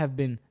I have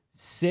been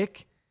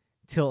sick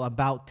till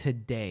about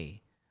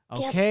today.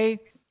 Okay? Yep.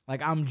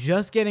 Like, I'm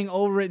just getting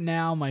over it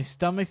now. My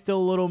stomach's still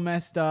a little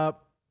messed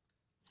up.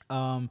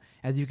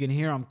 As you can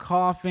hear, I'm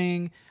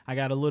coughing. I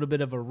got a little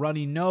bit of a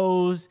runny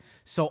nose.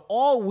 So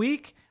all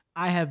week,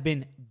 I have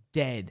been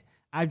dead.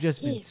 I've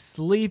just been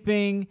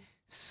sleeping,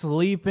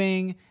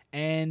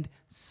 and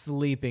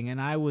sleeping.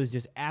 And I was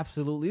just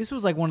absolutely, this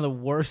was like one of the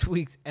worst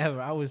weeks ever.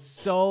 I was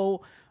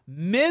so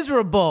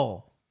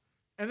miserable.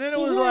 And then it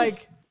was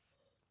like,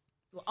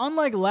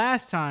 unlike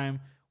last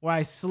time, where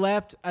I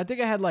slept, I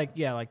think I had like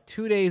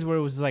 2 days where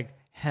it was like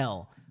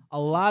hell. A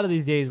lot of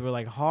these days were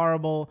like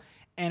horrible,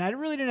 and I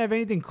really didn't have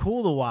anything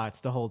cool to watch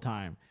the whole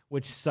time,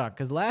 which sucked.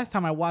 Because last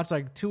time I watched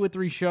like 2 or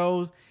 3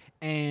 shows,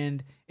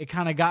 and it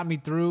kind of got me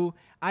through.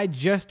 I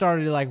just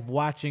started like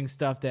watching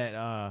stuff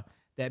that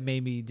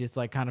made me just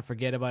like kind of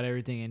forget about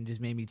everything and just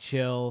made me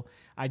chill.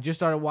 I just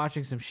started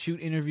watching some shoot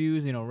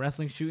interviews,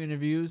 wrestling shoot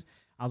interviews.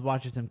 I was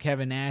watching some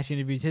Kevin Nash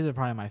interviews. His are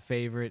probably my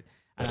favorite.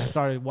 And I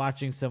started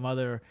watching some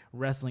other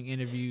wrestling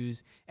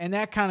interviews, and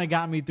that kind of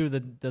got me through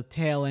the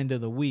tail end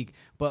of the week.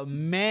 But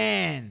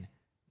man,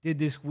 did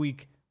this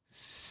week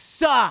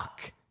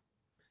suck.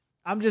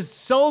 I'm just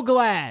so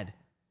glad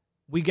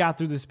we got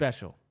through the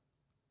special.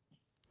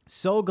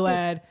 So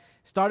glad.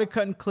 Started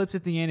cutting clips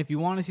at the end. If you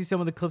want to see some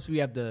of the clips, we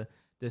have the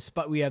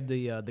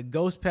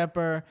Ghost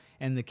Pepper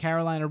and the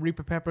Carolina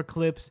Reaper Pepper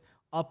clips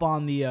up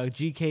on the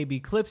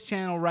GKB Clips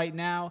channel right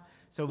now.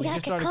 So we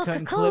just started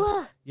cutting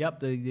clips.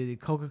 Yep, the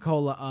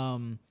Coca-Cola,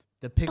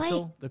 the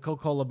Pixel, the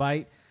Coca-Cola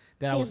Bite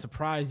that I was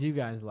surprised you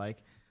guys like.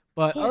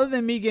 But other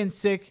than me getting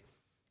sick,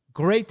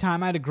 great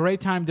time. I had a great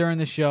time during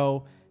the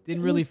show.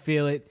 Didn't really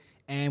feel it.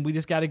 And we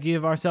just got to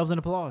give ourselves an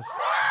applause.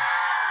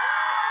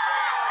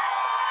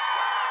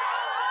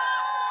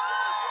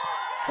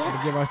 Got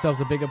to give ourselves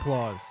a big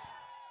applause.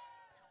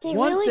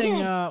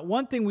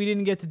 One thing we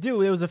didn't get to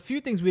do, there was a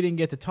few things we didn't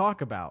get to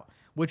talk about,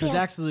 which was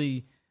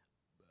actually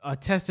a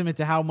testament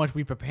to how much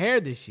we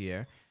prepared this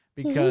year,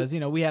 because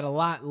we had a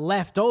lot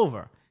left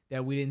over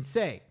that we didn't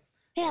say.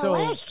 Yeah, so,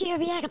 last year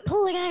we had to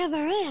pull it out of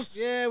our ass.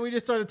 Yeah, we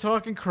just started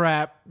talking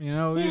crap. We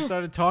just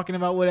started talking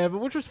about whatever,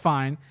 which was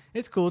fine.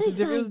 It's cool. It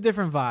was a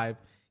different vibe.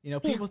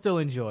 People still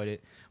enjoyed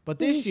it. But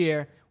this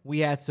year we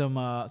had some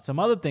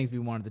other things we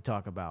wanted to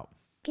talk about.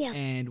 Yeah.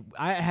 And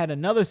I had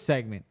another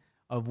segment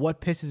of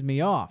what pisses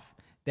me off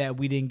that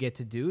we didn't get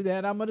to do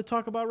that I'm going to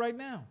talk about right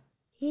now.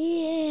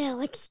 Yeah,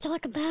 let's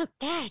talk about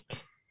that.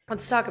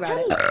 Let's talk about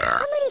it. How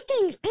many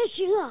things piss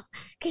you off?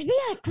 Because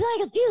we had quite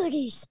a few of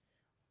these.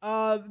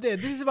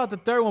 This is about the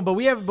third one, but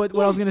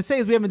what I was going to say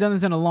is we haven't done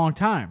this in a long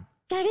time.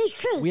 That is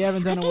true. We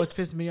haven't done I what's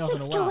think pissed me off in a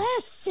Since while. the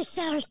last 6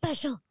 hour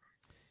special.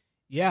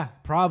 Yeah,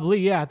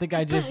 probably. Yeah, I think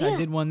I Yeah.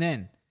 did one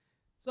then.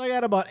 So I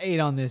got about 8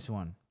 on this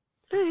one.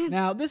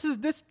 Now, this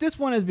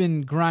one has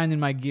been grinding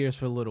my gears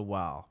for a little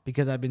while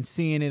because I've been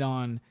seeing it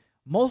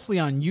mostly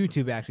on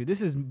YouTube actually.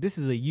 This is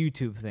a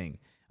YouTube thing,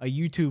 a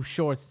YouTube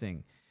Shorts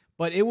thing.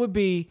 But it would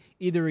be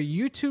either a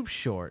YouTube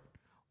short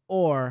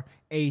or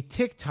a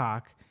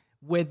TikTok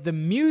where the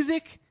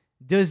music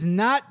does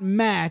not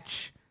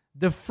match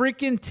the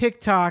freaking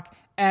TikTok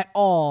at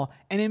all,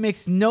 and it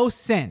makes no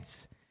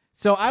sense.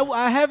 So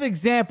I have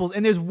examples,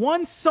 and there's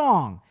one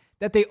song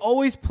that they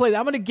always play.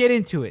 I'm gonna get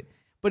into it,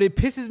 but it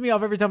pisses me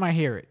off every time I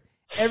hear it.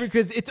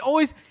 Because it's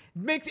always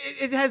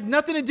it has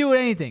nothing to do with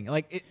anything.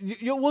 Like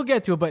we'll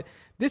get to it, but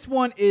this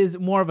one is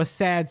more of a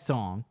sad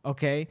song,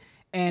 okay?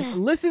 And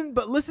listen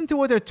to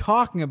what they're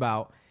talking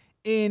about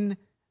in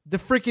the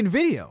freaking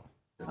video.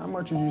 How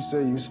much would you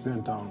say you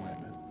spent on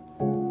women?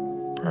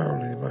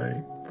 Probably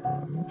like,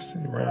 let's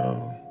see,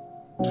 around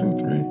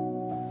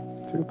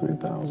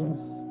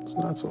 2,000-3,000. It's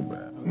not so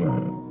bad.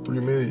 3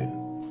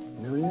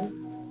 million. Million?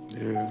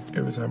 Yeah,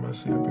 every time I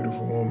see a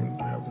beautiful woman,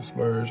 I have to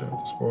splurge, I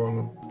have to spoil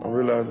them. I'm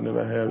realizing that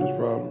I have this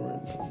problem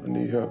right now. I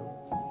need help.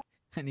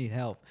 I need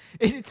help.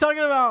 He's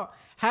talking about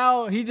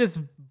how he just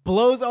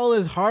blows all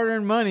his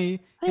hard-earned money.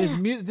 His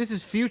music. This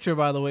is Future,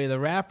 by the way, the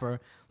rapper.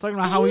 Talking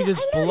about how he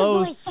just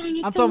blows.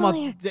 I'm talking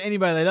about to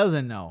anybody that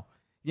doesn't know.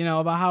 You know,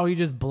 about how he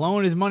just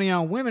blowing his money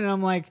on women, and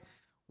I'm like,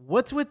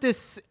 what's with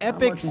this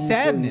epic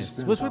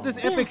sadness? What's with this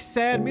epic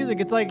sad music?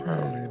 It's like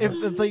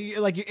if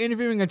like you're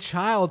interviewing a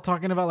child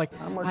talking about like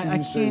I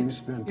can't,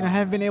 I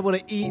haven't been able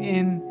to eat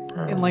in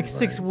like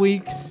 6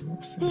 weeks.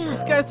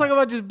 This guy's talking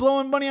about just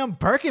blowing money on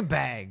Birkin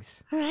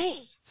bags.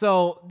 Right.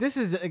 So this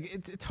is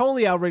it's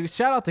totally outrageous.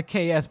 Shout out to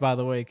KS, by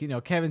the way. You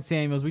know, Kevin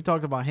Samuels. We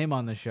talked about him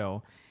on the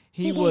show.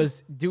 He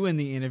was doing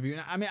the interview.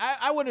 I mean,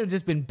 I would have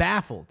just been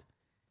baffled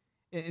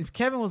if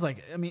Kevin was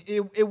like, I mean,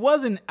 it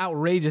was an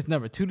outrageous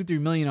number, 2 to 3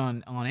 million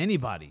on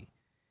anybody,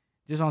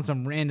 just on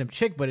some random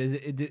chick. But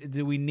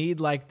do we need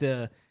like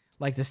the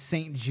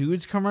St.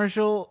 Jude's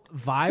commercial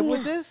vibe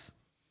with this?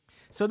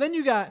 So then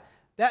you got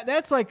that.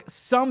 That's like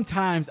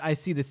sometimes I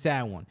see the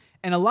sad one,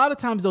 and a lot of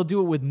times they'll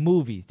do it with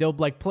movies. They'll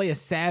like play a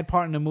sad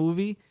part in the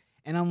movie,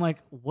 and I'm like,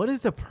 what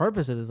is the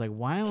purpose of this? Like,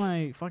 why am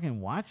I fucking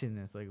watching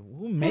this? Like,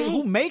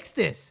 who makes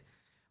this?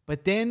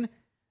 But then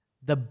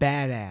the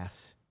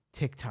badass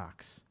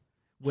TikToks,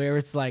 where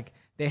it's like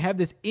they have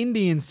this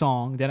Indian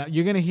song that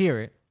you're gonna hear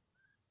it.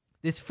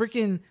 This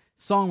freaking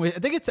song, I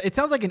think it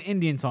sounds like an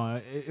Indian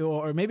song,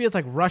 or maybe it's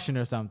like Russian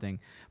or something.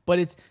 But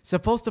it's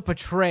supposed to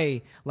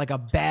portray like a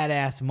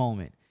badass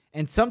moment.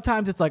 And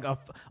sometimes it's like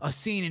a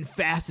scene in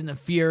Fast and the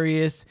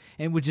Furious,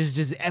 and which is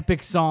just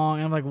epic song.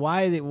 And I'm like,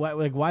 why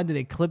did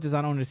they clip this?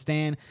 I don't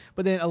understand.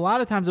 But then a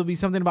lot of times it'll be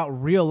something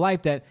about real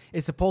life that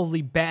is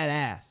supposedly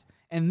badass.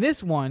 And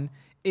this one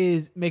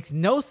makes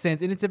no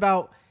sense, and it's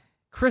about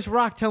Chris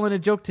Rock telling a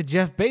joke to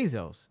Jeff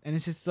Bezos, and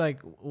it's just like,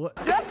 what?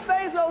 Jeff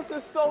Bezos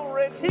is so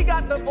rich, he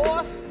got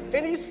divorced,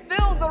 and he's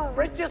still the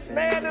richest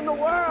man in the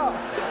world.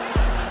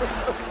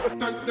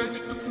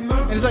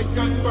 And it's like,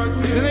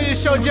 then they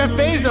just show Jeff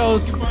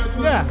Bezos.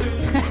 Yeah.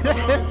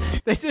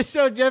 They just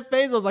show Jeff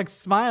Bezos like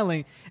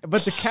smiling,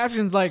 but the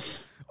caption's like,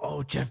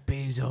 oh, Jeff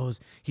Bezos,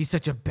 he's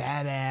such a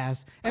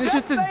badass. And it's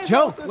just this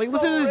joke. Like,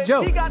 listen to this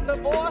joke. He got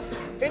divorced,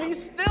 and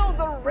he's still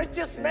the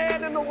richest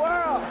man in the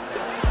world.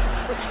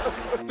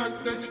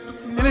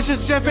 And it's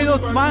just Jeff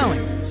Bezos smiling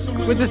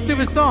with this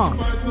stupid song.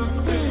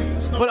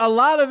 But a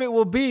lot of it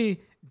will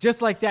be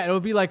just like that. It'll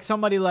be like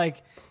somebody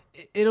like,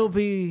 it'll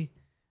be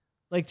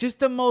like just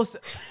the most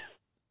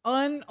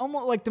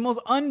almost like the most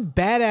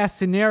unbadass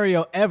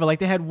scenario ever. Like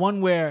they had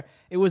one where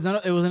it was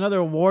another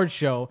award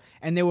show,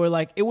 and they were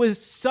like, it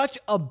was such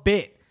a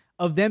bit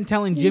of them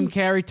telling Jim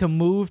Carrey to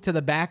move to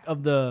the back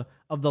of the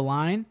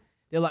line.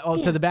 They're like,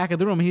 oh, to the back of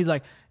the room. And he's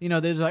like,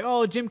 they're just like,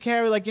 oh, Jim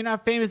Carrey, like, you're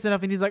not famous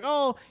enough. And he's like,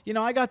 oh,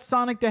 I got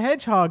Sonic the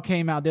Hedgehog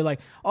came out. They're like,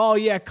 oh,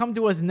 yeah, come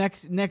to us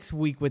next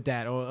week with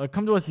that, or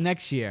come to us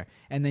next year.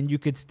 And then you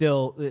could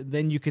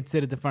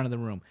sit at the front of the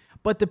room.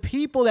 But the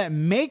people that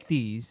make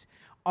these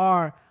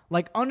are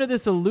like under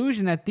this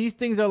illusion that these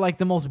things are like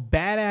the most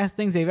badass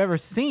things they've ever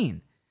seen.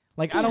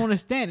 Like, I don't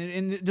understand.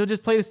 And they'll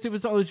just play the stupid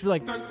song. They'll just be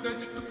like, yeah,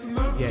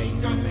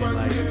 man,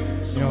 like,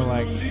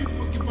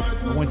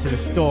 I went to the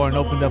store and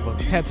opened up a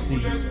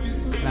Pepsi,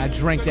 and I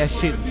drank that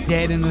shit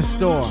dead in the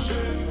store.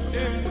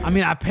 I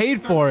mean, I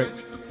paid for it,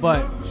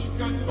 but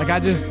like I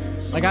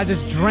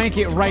just drank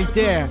it right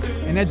there,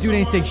 and that dude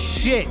ain't say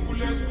shit.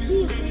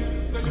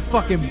 You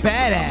fucking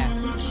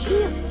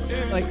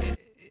badass. Like,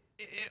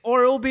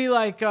 or it'll be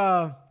like,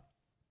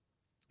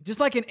 just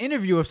like an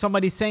interview of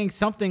somebody saying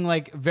something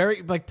like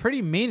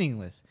pretty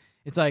meaningless.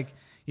 It's like,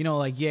 you know,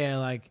 like, yeah,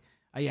 like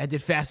I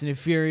did Fast and the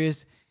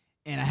Furious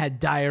and I had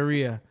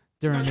diarrhea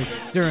during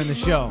the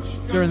show,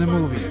 during the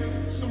movie.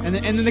 And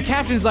then the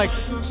caption's like,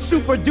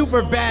 super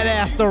duper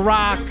badass The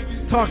Rock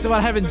talks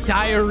about having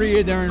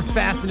diarrhea during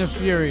Fast and the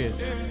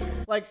Furious.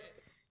 Like,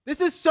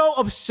 this is so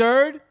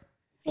absurd.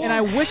 And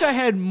I wish I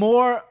had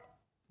more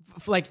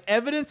like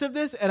evidence of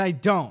this, and I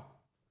don't.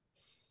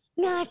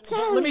 No, it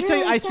sounds Let me tell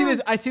you,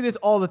 really I see this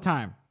all the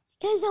time.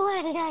 There's a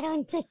lot of that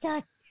on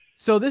TikTok.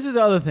 So this is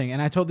the other thing,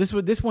 and I told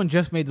this one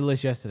just made the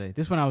list yesterday.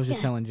 This one I was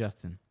just telling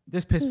Justin.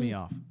 This pissed me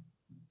off.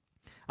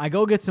 I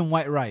go get some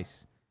white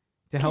rice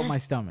to help my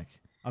stomach.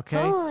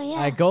 Okay? Oh,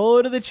 yeah. I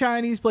go to the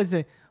Chinese place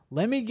and say,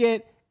 let me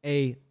get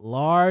a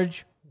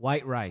large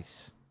white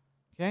rice.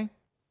 Okay?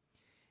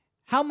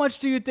 How much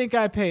do you think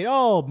I paid?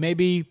 Oh,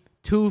 maybe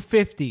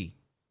 $2.50.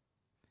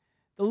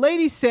 The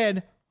lady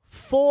said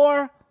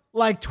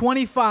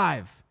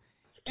 $4.25.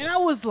 And I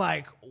was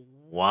like,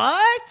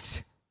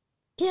 what?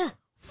 Yeah.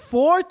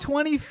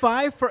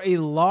 $4.25 for a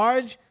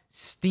large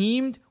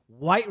steamed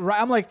white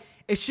rice. I'm like,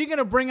 is she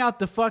gonna bring out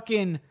the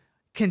fucking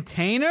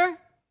container?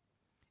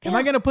 Am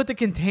I gonna put the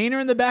container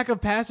in the back of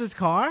Pastor's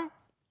car?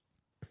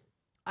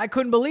 I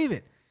couldn't believe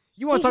it.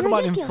 You want to talk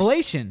about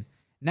inflation?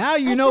 Now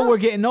you know we're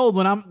getting old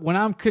when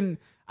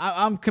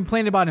I'm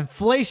complaining about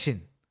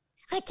inflation.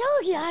 I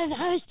told you,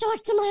 I was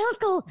talking to my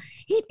uncle.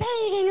 He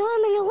paid an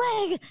arm and a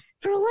leg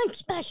for a lunch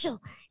special.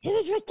 It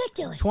was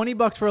ridiculous.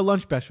 $20 for a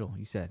lunch special,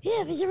 you said.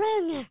 Yeah, it was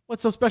around there.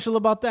 What's so special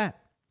about that?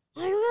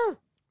 I don't know.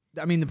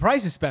 I mean, the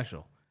price is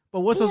special,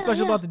 but what's so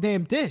special about the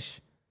damn dish?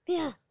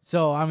 Yeah.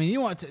 So, I mean,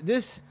 you want to,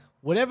 this,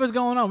 whatever's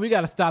going on, we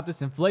got to stop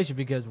this inflation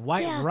because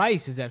white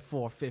rice is at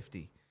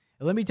 $4.50.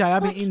 And let me tell you,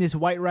 I've been eating this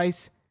white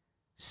rice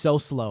so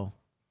slow.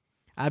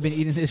 I've been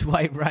eating this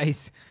white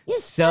rice.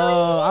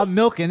 I'm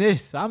milking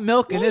this. I'm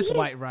milking this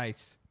white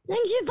rice. When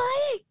did you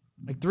buy it?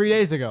 Like 3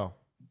 days ago.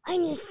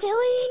 And you're still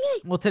eating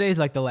it? Well, today's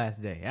like the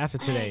last day. After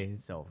today,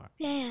 it's over.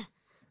 Yeah.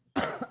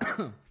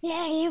 Yeah,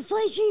 the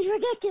inflation's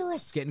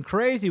ridiculous. It's getting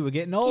crazy. We're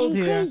getting old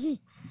here. Crazy.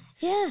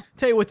 Yeah.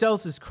 Tell you what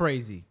else is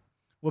crazy.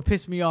 What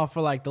pissed me off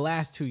for like the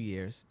last 2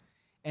 years,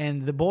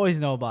 and the boys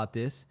know about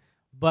this,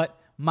 but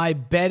my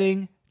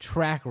betting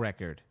track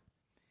record.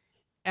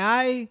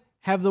 I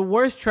have the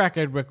worst track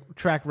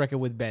record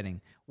with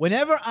betting.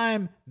 Whenever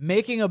I'm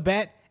making a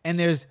bet and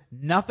there's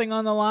nothing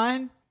on the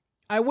line,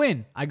 I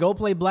win. I go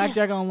play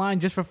blackjack online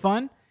just for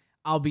fun.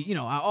 I'll be,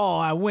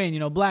 I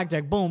win,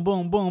 blackjack, boom,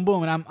 boom, boom,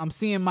 boom, and I'm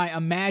seeing my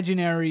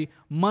imaginary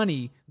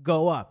money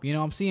go up.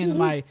 I'm seeing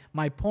my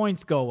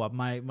points go up.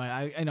 I'm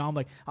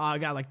like, oh, I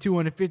got like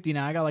 250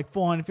 now. I got like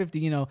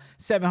 450.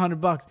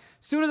 $700. As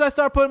soon as I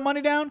start putting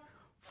money down,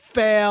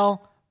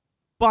 fail,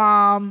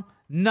 bomb,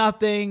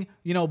 nothing.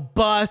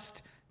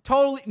 Bust,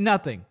 totally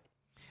nothing.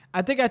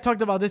 I think I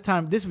talked about this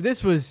time.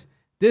 This was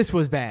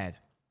bad.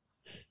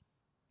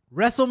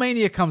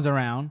 WrestleMania comes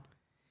around,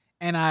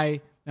 and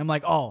I'm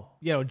like, oh,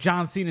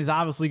 John Cena's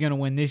obviously going to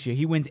win this year.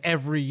 He wins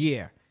every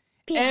year.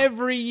 Yeah.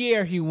 Every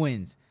year he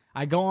wins.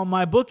 I go on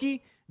my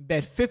bookie,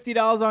 bet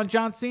 $50 on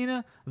John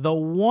Cena. The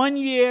 1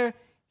 year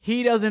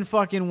he doesn't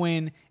fucking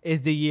win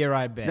is the year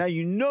I bet. Now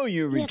you know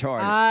you're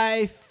retarded.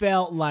 I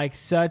felt like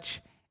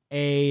such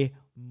a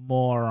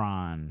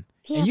moron.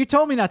 Yeah. And you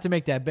told me not to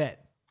make that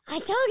bet. I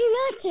told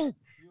you not to.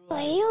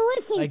 But you don't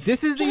listen. Like,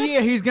 this is the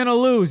year he's going to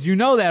lose. You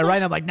know that, right?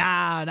 And I'm like,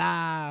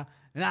 nah.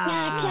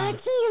 John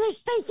Cena was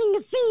facing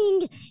the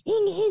Fiend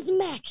in his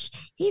match.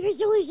 He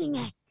was losing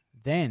that.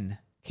 Then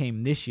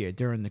came this year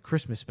during the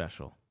Christmas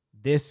special.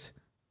 This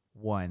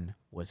one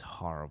was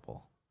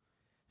horrible.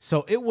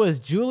 So it was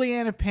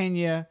Juliana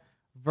Pena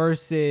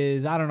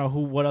versus, I don't know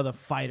what other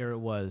fighter it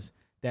was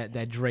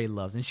that Dre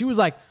loves. And she was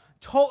like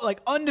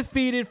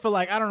undefeated for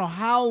like, I don't know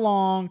how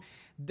long.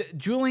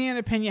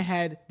 Juliana Pena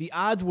had, the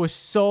odds were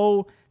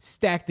so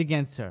stacked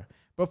against her.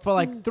 But for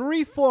like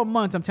 3-4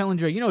 months, I'm telling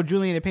Dre,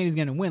 Juliana Pena's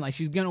going to win. Like,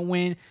 she's going to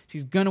win.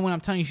 She's going to win. I'm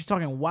telling you, she's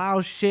talking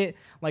wild shit.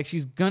 Like,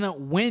 she's going to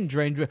win,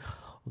 Dre. And Dre,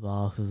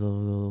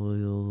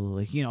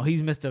 like,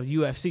 he's Mr.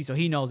 UFC, so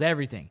he knows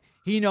everything.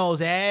 He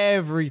knows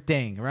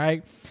everything,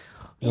 right?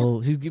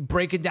 He's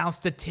breaking down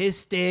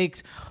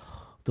statistics.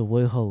 The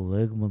way her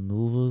leg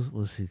maneuvers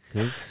when she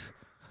kicks,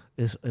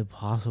 it's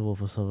impossible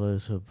for somebody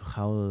to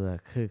counter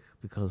that kick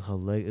because her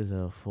leg is at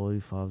a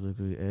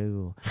 45-degree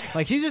angle.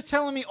 Like, he's just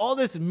telling me all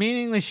this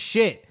meaningless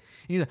shit.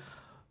 He's like,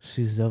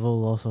 she's never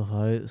lost a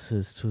fight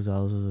since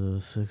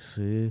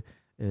 2016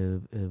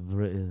 in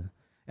Britain.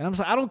 And I'm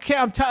just like, I don't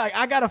care.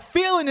 I got a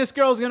feeling this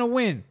girl's going to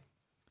win.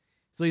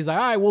 So he's like,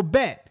 all right, we'll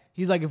bet.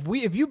 He's like,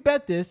 if you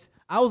bet this,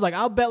 I was like,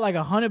 I'll bet like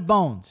 100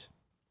 bones.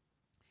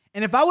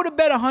 And if I would have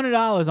bet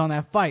 $100 on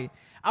that fight,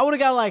 I would have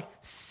got like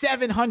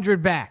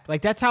 700 back.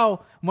 Like, that's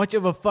how much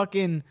of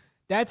an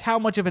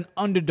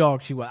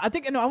underdog she was. I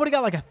would have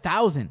got like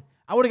 1,000.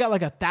 I would have got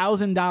like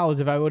 $1,000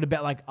 if I would have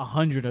bet like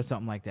 100 or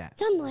something like that.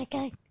 Something like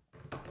that.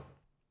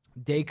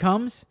 Day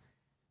comes,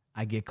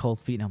 I get cold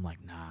feet, and I'm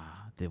like, nah.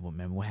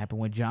 Remember what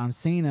happened with John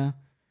Cena.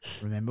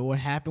 Remember what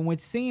happened with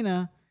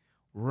Cena.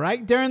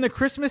 right during the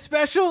Christmas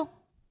special,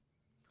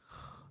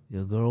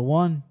 your girl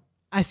won.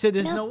 I said,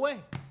 there's no way.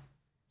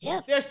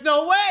 Yep. There's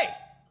no way.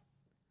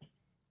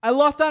 I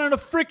lost out on a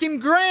freaking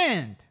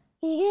grand.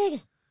 You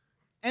did.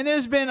 And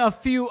there's been a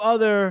few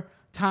other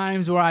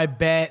times where I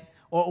bet,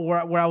 or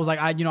where I was like,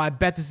 I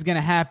bet this is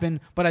gonna happen,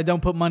 but I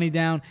don't put money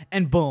down,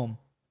 and boom,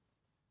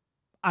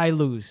 I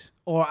lose,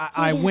 or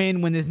I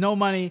win when there's no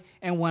money,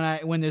 and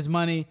when there's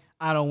money,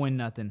 I don't win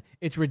nothing.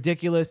 It's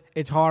ridiculous.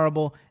 It's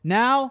horrible.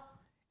 Now,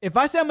 if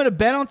I say I'm gonna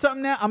bet on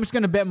something now, I'm just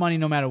gonna bet money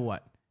no matter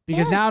what,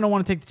 because now I don't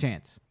want to take the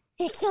chance.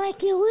 It's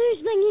like you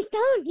lose when you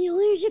don't. You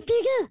lose your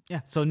bigger.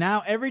 Yeah. So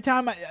now every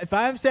time if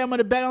I say I'm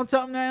gonna bet on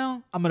something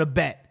now, I'm gonna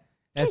bet.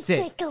 That's Just it.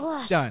 take a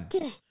loss. Done.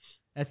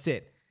 That's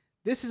it.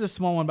 This is a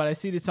small one, but I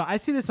see this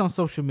on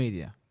social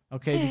media.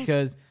 Okay,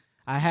 because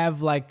I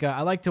have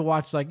I like to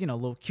watch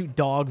little cute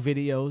dog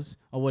videos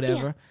or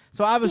whatever. Yeah.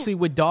 So obviously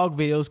with dog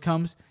videos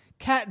comes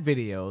cat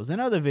videos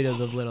and other videos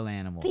of little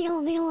animals. We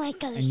don't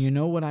like those. And you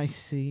know what I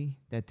see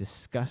that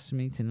disgusts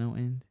me to no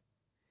end?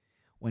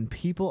 When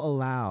people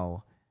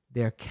allow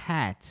their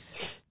cats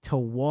to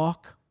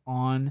walk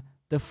on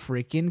the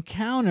freaking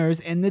counters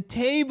and the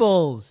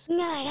tables.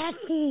 No,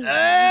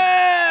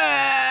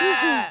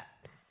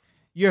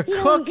 You're You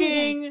don't do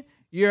cooking,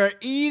 you're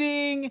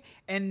eating,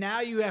 and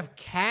now you have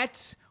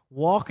cats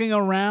walking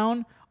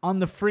around on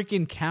the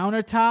freaking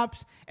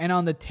countertops and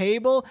on the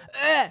table.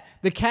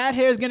 The cat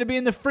hair is going to be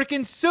in the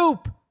freaking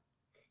soup.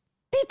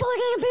 people are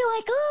gonna be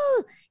like,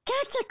 "Oh,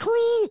 cats are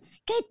clean.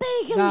 They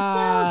bathe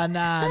themselves."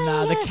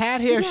 Nah. The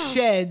cat hair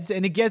sheds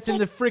and it gets in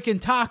the freaking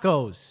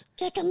tacos.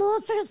 Get them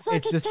all for the fucking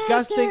It's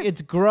disgusting. counter,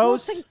 It's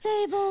gross. all for the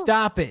table.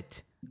 Stop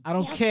it. I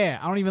don't care.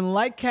 I don't even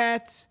like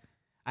cats.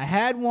 I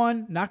had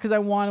one, not because I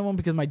wanted one,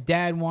 because my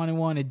dad wanted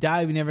one. It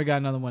died. We never got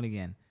another one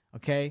again.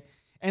 Okay.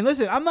 And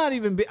listen, I'm not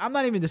even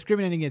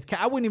discriminating against cat.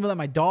 I wouldn't even let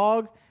my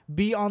dog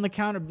be on the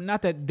counter.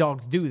 Not that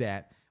dogs do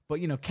that, but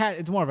cat.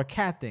 It's more of a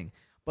cat thing.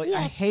 But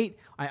Yeah.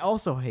 I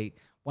also hate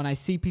when I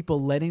see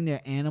people letting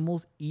their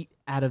animals eat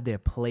out of their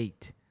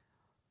plate.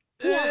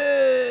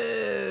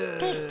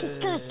 That's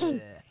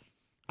disgusting.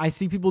 I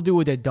see people do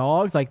with their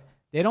dogs. Like,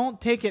 they don't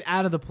take it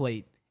out of the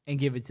plate and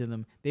give it to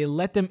them. They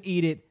let them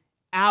eat it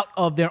out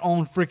of their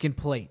own freaking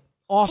plate,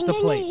 off And the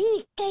then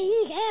plate. they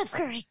eat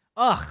after it.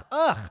 Ugh.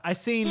 I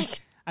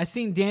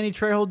seen Danny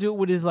Trejo do it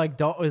with his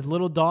his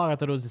little dog. I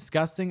thought it was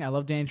disgusting. I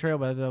love Danny Trejo,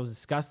 but I thought it was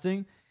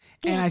disgusting.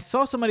 And Yeah. I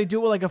saw somebody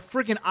do it with a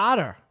freaking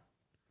otter.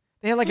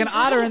 They had an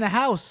otter in the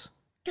house.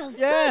 The fuck?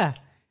 Yeah.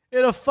 They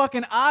had a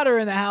fucking otter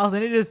in the house,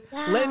 and it just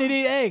Wow. letting it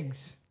eat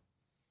eggs.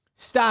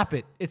 Stop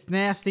it. It's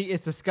nasty.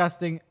 It's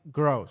disgusting.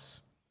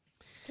 Gross.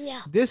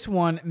 Yeah. This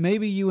one,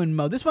 maybe you and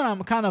Mo. This one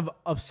I'm kind of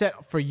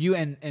upset for you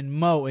and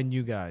Mo and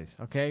you guys,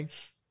 okay?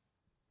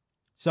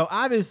 So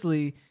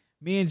obviously,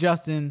 me and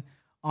Justin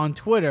on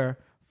Twitter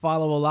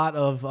follow a lot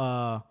of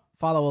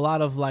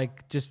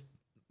just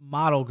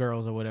model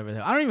girls or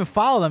whatever. I don't even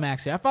follow them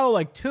actually. I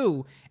follow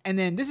 2, and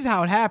then this is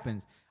how it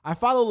happens. I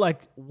follow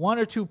 1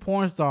 or 2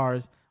 porn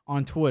stars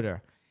on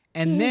Twitter.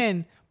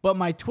 And but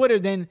my Twitter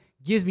then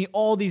gives me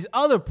all these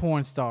other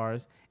porn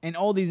stars and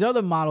all these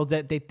other models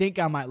that they think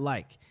I might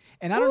like.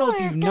 And I don't know if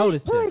you've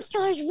noticed porn this.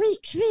 stars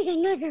retweet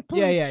another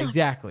porn Yeah, star.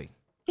 exactly.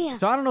 Yeah.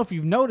 So I don't know if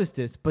you've noticed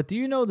this, but do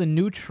you know the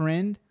new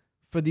trend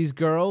for these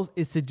girls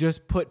is to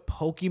just put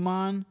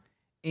Pokemon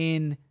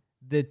in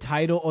the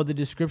title or the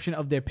description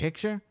of their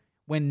picture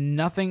when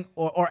nothing,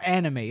 or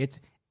anime. It's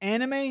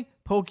anime,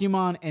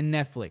 Pokemon, and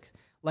Netflix.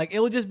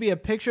 It'll just be a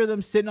picture of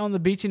them sitting on the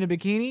beach in a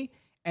bikini,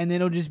 and then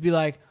it'll just be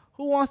like,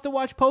 who wants to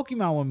watch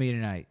Pokemon with me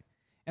tonight?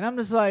 And I'm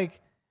just like,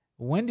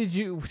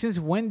 since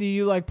when do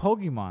you like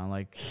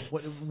Pokemon?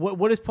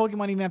 What does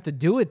Pokemon even have to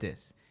do with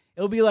this?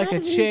 It'll be like a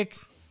chick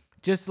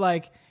just with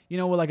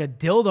a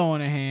dildo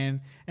in her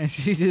hand, and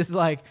she's just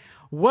like,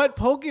 what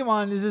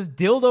Pokemon does this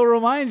dildo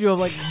remind you of?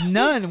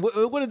 None.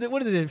 What is it?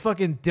 What is it?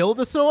 Fucking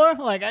Dildosaur?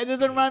 It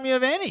doesn't remind me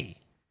of any.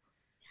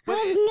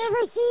 I've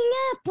never seen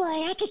that, but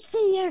I could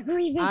see your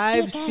grievance.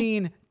 I've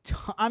seen,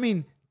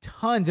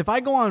 tons. If I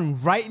go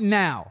on right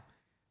now,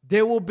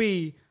 there will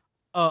be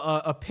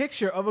a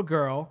picture of a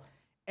girl,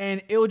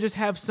 and it will just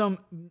have some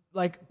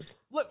look,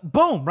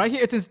 boom, right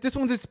here. This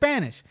one's in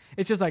Spanish.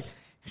 It's just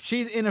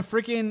she's in a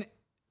freaking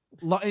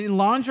in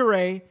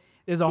lingerie.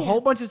 There's a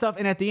whole bunch of stuff,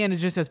 and at the end it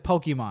just says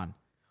Pokemon.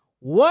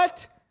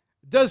 What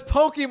does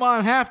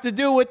Pokemon have to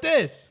do with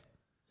this?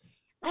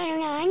 I don't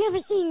know. I never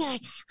seen that.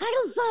 I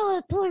don't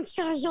follow porn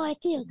stars like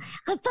you.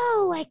 I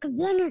follow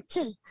 1 or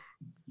 2.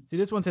 See,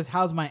 this one says,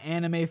 how's my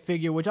anime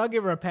figure? Which I'll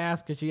give her a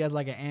pass because she has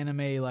an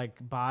anime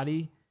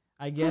body,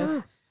 I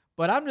guess.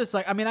 But I'm just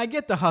I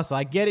get the hustle.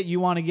 I get it. You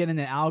want to get in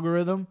the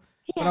algorithm.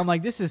 Yeah. But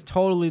I'm this is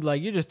totally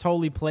you're just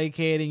totally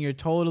placating. You're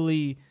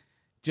totally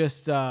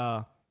just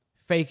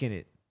faking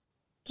it.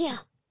 Yeah.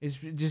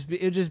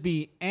 It'll just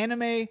be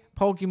anime,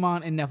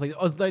 Pokemon, and Netflix.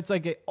 It's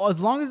as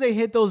long as they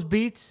hit those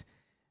beats,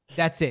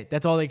 that's it.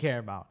 That's all they care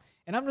about.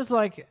 And I'm just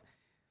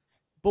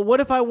but what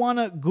if I want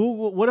to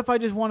Google? What if I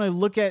just want to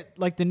look at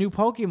the new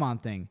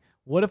Pokemon thing?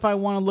 What if I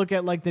want to look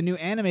at like the new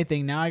anime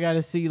thing? Now I got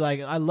to see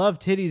like I love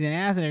titties and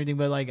ass and everything,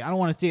 but like I don't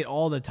want to see it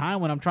all the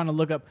time when I'm trying to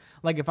look up.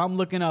 Like if I'm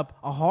looking up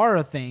a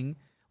horror thing,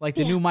 like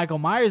the new Michael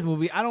Myers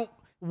movie, I don't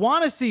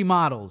want to see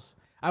models.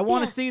 I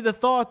want to see the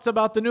thoughts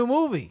about the new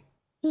movie.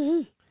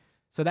 Mm-hmm.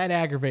 So that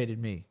aggravated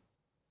me.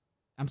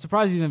 I'm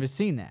surprised you've never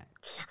seen that.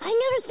 I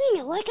never seen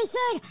it. Like I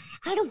said,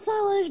 I don't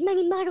follow as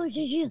many models as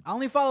you. I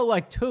only follow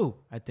like 2,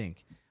 I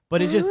think.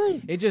 But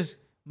it just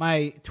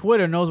my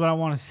Twitter knows what I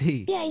want to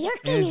see. Yeah, your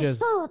And thing it's is just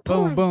full of boom,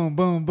 porn. boom,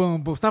 boom,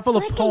 boom, boom. It's not full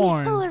of My thing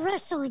porn. is full of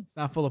wrestling. It's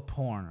not full of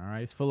porn, all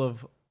right? It's full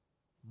of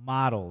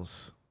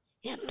models.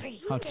 Yeah, but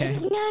Okay.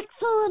 it's not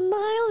full of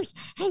models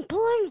and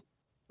porn.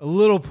 A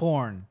little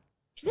porn.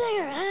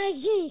 Twitter,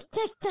 IG,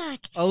 TikTok.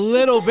 A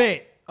little It's got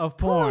bit of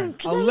porn.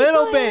 porn, A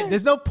little bit. 24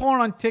 There's no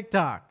porn on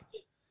TikTok.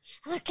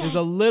 Okay. There's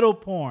a little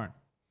porn.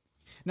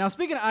 Now,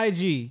 speaking of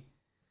IG,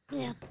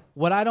 Yeah.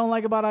 what I don't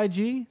like about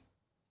IG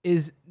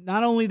is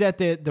not only that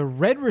the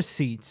red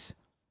receipts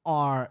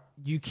are,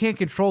 you can't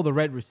control the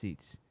red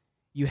receipts.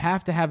 You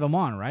have to have them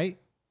on, right?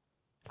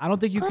 I don't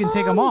think you can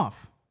take them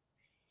off.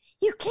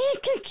 You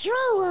can't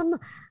control them,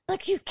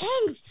 but you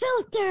can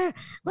filter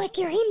like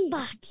your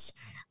inbox.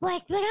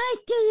 Like what I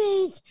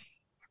do is,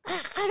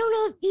 I don't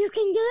know if you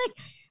can do it,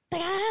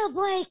 but I have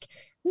like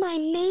my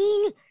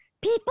main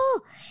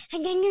people,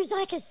 and then there's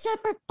like a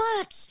separate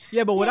box.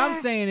 Yeah, but what I'm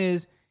there. saying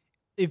is,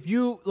 if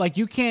you like,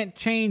 you can't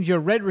change your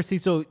red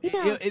receipt, so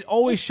No. it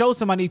always shows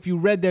somebody if you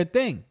read their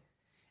thing.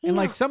 And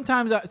like No.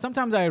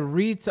 sometimes I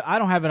read. I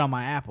don't have it on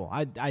my Apple.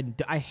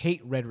 I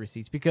hate red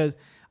receipts because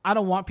I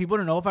don't want people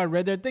to know if I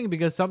read their thing.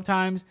 Because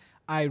sometimes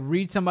I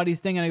read somebody's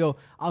thing and I go,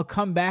 I'll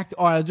come back to,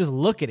 or I'll just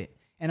look at it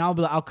and I'll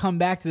be like, I'll come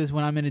back to this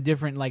when I'm in a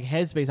different like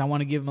headspace. I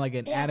want to give them like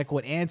an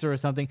adequate answer or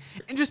something.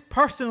 And just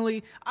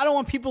personally, I don't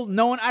want people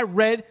knowing I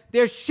read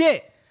their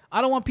shit.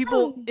 I don't want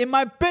people in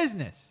my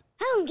business.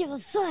 I don't give a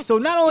fuck. So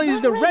not only If is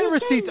I the read red your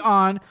receipts thing-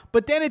 on,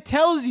 but then it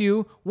tells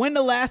you when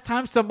the last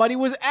time somebody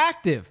was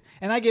active.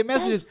 And I get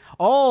messages,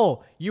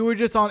 oh, you were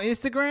just on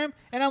Instagram?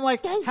 And I'm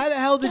like, Does- how the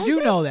hell did does you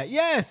it? know that?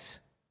 Yes.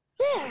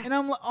 Yeah. And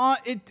I'm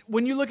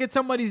when you look at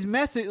somebody's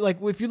message, like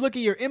if you look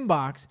at your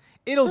inbox,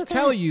 it'll Okay.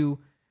 tell you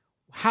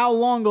how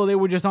long ago they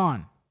were just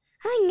on.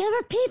 I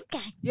never peeped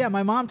that. Yeah,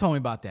 my mom told me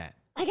about that.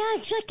 I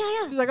gotta check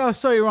that She's out. like, oh,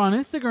 so you were on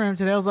Instagram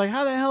today. I was like,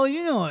 how the hell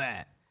you know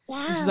that?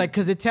 Yeah. And she's like,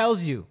 because it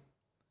tells you.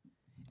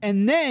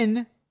 And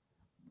then,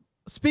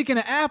 speaking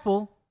of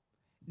Apple,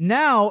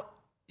 now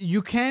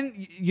you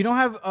don't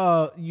have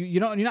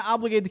you're not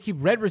obligated to keep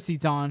red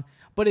receipts on,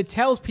 but it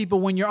tells people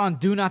when you're on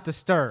Do Not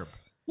Disturb.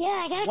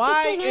 Yeah, that's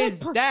Why the thing is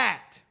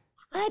that?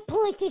 I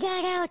pointed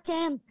that out to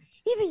him.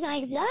 He was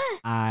like, that?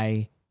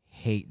 I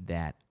hate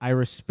that. I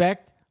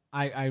respect.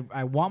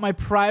 I want my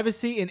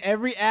privacy in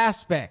every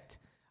aspect.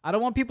 I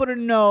don't want people to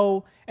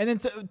know. And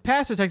then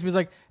pastor texts me, he's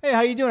like, "Hey,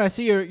 how you doing? I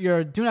see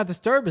your Do Not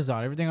Disturb is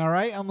on. Everything all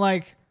right?" I'm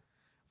like,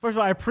 first of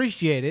all, I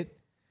appreciate it,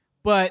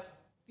 but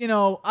I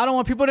don't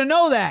want people to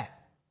know that.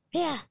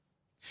 Yeah.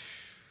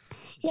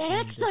 Yeah,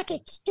 that's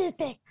fucking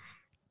stupid.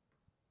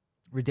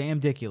 We're damn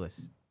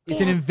ridiculous. It's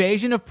an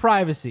invasion of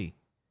privacy.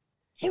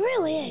 It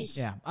really is.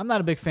 Yeah, I'm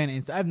not a big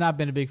fan. I've not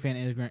been a big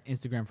fan of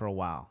Instagram for a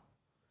while.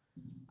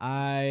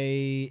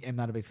 I am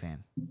not a big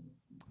fan. I'll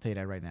tell you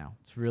that right now.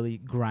 It's really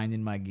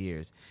grinding my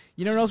gears.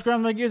 You know what else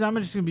grinds my gears? I'm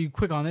just going to be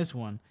quick on this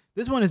one.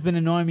 This one has been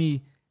annoying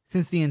me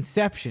since the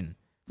inception,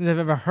 since I've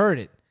ever heard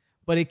it.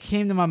 But it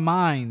came to my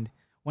mind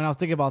when I was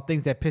thinking about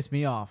things that pissed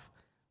me off.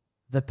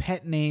 The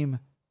pet name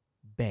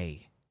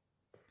Bay.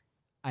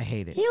 I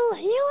hate it. You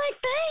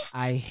like Bay?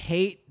 I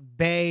hate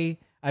Bay.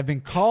 I've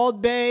been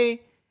called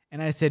Bay,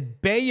 and I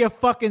said, Bay your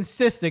fucking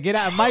sister. Get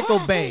out. Michael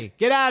Bay.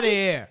 Get out of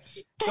here.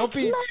 That's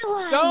my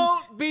line.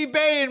 Don't be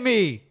baying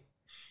me.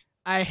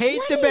 I hate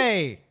the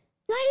Bay.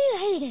 Why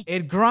do you hate it?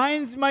 It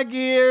grinds my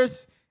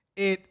gears.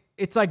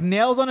 It's like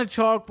nails on a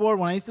chalkboard.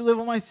 When I used to live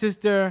with my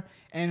sister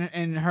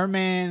and her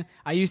man,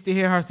 I used to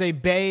hear her say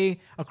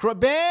Bay.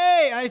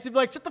 Bay. And I used to be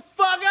like, shut the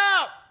fuck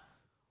up.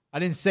 I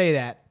didn't say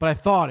that, but I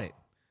thought it.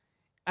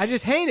 I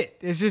just hate it.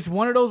 It's just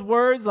one of those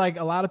words like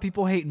a lot of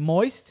people hate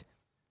moist.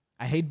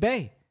 I hate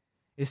Bay.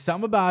 There's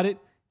something about it.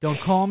 Don't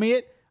call me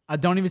it. I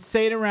don't even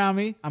say it around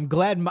me. I'm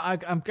glad. I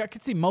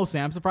can see Mo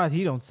saying. I'm surprised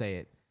he don't say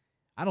it.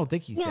 I don't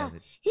think he No, says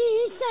it.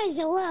 he says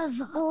love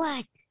a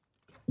lot.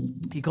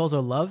 He calls her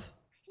love?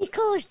 He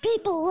calls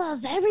people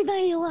love.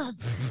 Everybody love.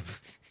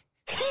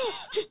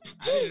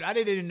 I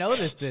didn't even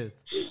notice this.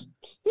 You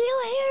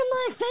don't hear him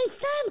on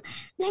FaceTime?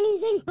 Then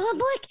he's in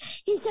public.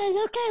 He says,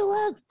 okay,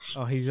 love.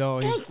 Oh, he's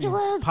Thanks,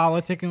 love.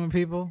 politicking with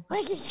people?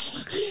 Like,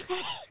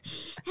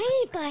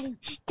 anybody.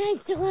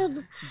 Thanks, love.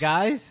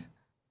 Guys?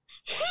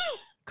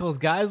 Calls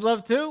guys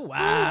love too?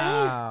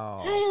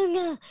 Wow. I don't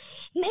know.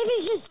 Maybe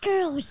just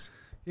girls.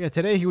 Yeah,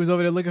 today he was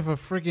over there looking for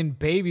freaking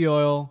baby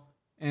oil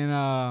and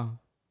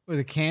was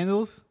it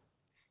candles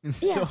in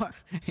Yeah. store.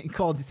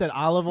 He said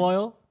olive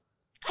oil.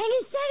 And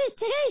he said it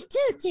today,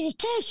 too, to the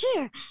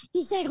cashier.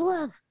 He said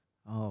love.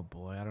 Oh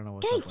boy, I don't know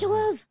what. Thanks,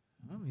 love.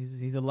 Oh,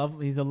 he's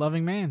a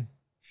loving man.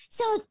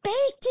 So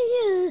baked to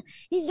you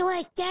is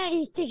like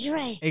daddy to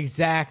Dre.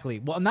 Exactly.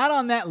 Well, not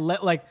on that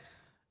like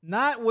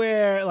not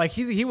where like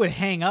he would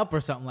hang up or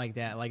something like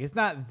that. Like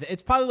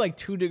it's probably like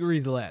 2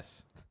 degrees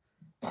less.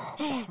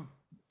 I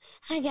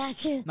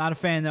got you. Not a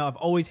fan though. I've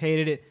always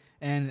hated it,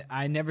 and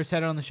I never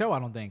said it on the show, I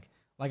don't think.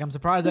 Like, I'm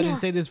surprised I didn't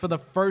say this for the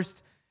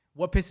first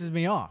what pisses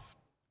me off.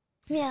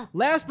 Yeah.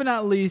 Last but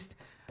not least,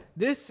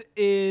 this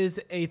is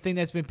a thing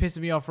that's been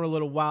pissing me off for a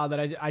little while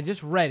that I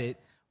just read it,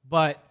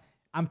 but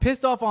I'm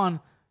pissed off on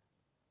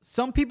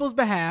some people's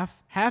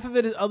behalf. Half of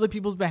it is other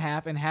people's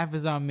behalf, and half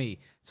is on me.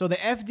 So the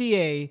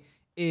FDA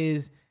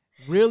is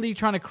really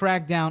trying to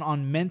crack down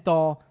on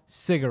menthol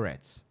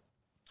cigarettes.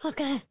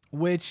 Okay.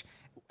 Which,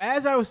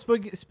 as I was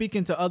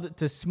speaking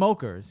to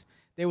smokers,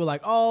 they were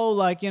like, oh,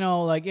 like,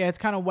 yeah, it's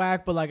kind of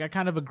whack, but like I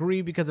kind of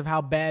agree because of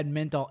how bad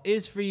menthol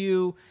is for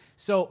you.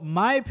 So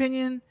my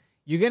opinion,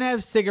 you're going to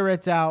have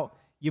cigarettes out.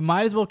 You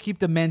might as well keep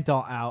the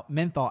menthol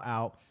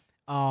out.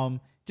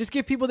 Just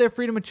give people their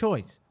freedom of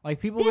choice. Like,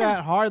 people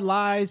got hard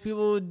lives,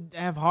 people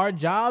have hard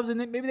jobs, and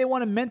maybe they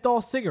want a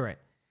menthol cigarette.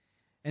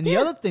 And the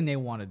other thing they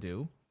want to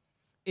do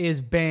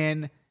is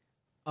ban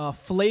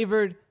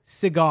flavored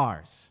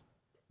cigars,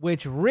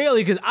 which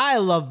really, because I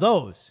love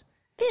those.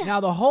 Yeah. Now,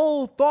 the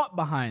whole thought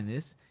behind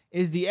this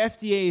is the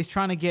FDA is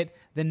trying to get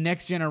the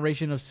next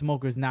generation of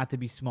smokers not to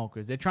be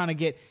smokers. They're trying to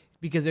get,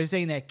 because they're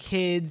saying that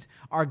kids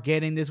are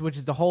getting this, which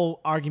is the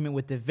whole argument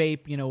with the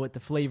vape, with the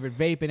flavored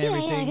vape and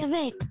everything. Yeah, the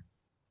vape.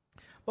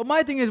 But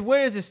my thing is,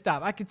 where does it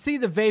stop? I could see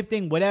the vape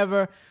thing,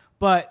 whatever,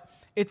 but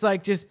it's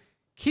like, just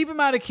keep them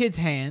out of kids'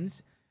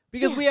 hands,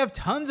 because we have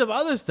tons of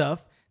other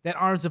stuff that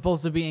aren't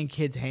supposed to be in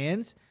kids'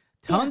 hands.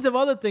 Tons of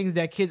other things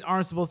that kids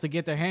aren't supposed to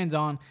get their hands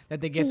on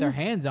that they get their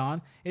hands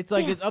on. It's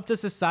like it's up to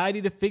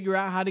society to figure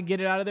out how to get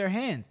it out of their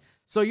hands.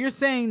 So you're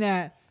saying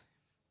that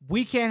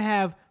we can't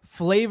have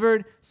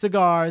flavored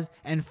cigars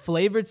and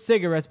flavored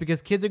cigarettes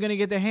because kids are going to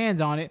get their hands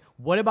on it.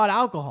 What about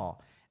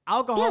alcohol?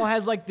 Alcohol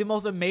has like the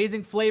most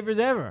amazing flavors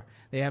ever.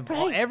 They have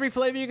every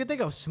flavor you can think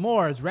of.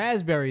 S'mores,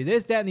 raspberry,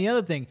 this, that, and the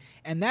other thing.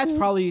 And that's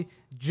probably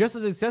just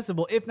as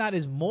accessible, if not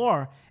is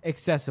more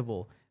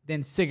accessible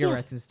than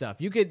cigarettes and stuff.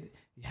 You could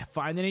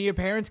find it in your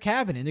parents'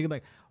 cabinet. And they could be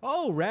like,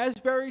 oh,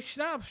 raspberry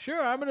schnapps.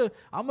 Sure, I'm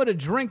gonna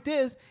drink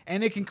this.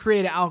 And it can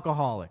create an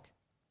alcoholic.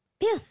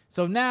 Yeah.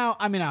 So now,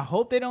 I mean, I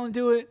hope they don't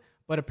do it.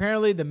 But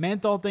apparently the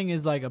menthol thing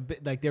is like a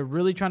bit, like they're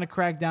really trying to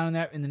crack down on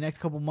that in the next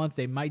couple months.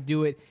 They might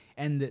do it.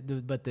 And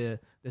the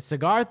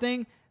cigar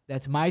thing,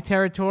 that's my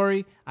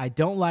territory. I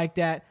don't like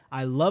that.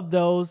 I love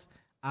those.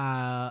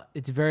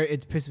 It's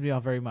pissing me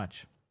off very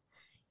much.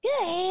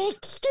 Yeah,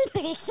 it's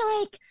stupid. It's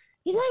like,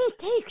 you gotta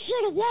take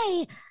shit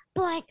away,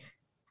 but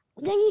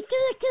when you do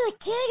it to a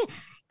kid,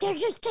 they're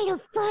just gonna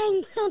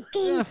find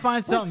something. They're gonna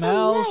find something some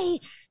else way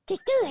to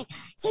do it.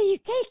 So you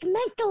take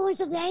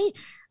menthols away,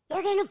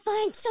 they're gonna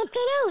find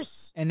something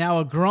else. And now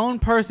a grown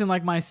person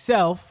like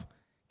myself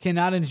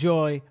cannot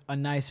enjoy a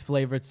nice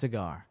flavored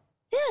cigar.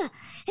 Yeah,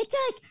 it's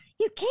like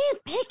you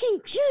can't pick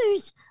and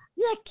choose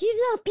like you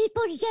want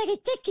people to get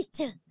addicted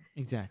to.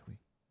 Exactly.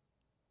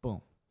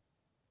 Boom.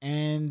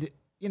 And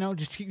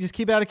just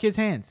keep it out of kids'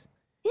 hands.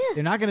 Yeah.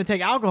 They're not going to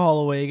take alcohol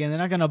away again. They're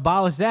not going to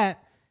abolish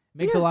that.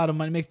 Makes a lot of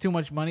money. Makes too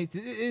much money.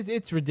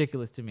 It's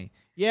ridiculous to me.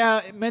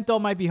 Yeah, menthol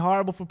might be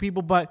horrible for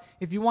people, but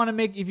if you want to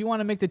make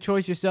the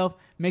choice yourself,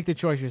 make the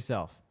choice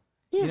yourself.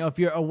 Yeah. If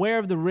you're aware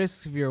of the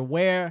risks, if you're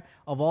aware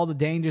of all the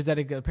dangers that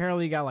it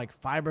apparently got like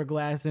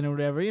fiberglass in it or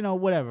whatever,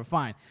 whatever,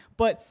 fine.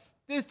 But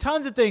there's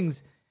tons of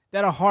things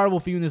that are horrible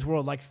for you in this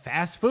world, like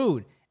fast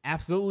food.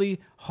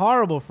 Absolutely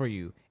horrible for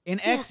you in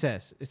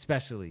excess,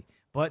 especially.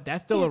 But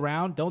that's still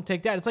around. Don't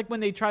take that. It's like when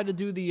they tried to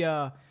do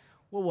the,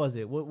 what was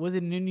it? What was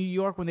it in New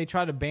York when they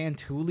tried to ban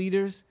 2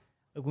 liters?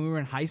 Like when we were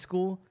in high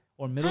school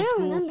or middle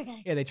school? Remember that.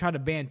 Yeah, they tried to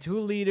ban 2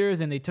 liters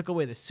and they took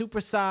away the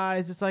super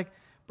size. It's like,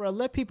 bro,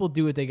 let people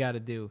do what they got to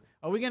do.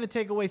 Are we going to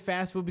take away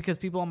fast food because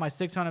people on my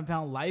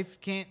 600-pound life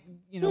can't,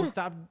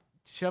 stop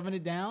shoving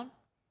it down?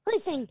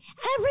 Listen,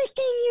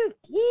 everything you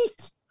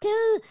eat,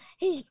 do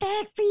is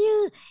bad for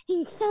you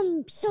in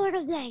some sort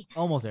of way.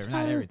 Almost everything.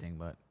 Not everything,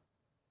 but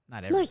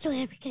not everything. Most of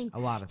everything. A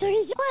lot of so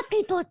things. there's a lot of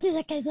people do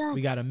what they want.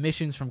 We got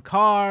emissions from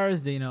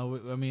cars. I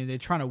mean, they're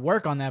trying to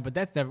work on that,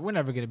 but we're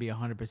never going to be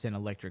 100%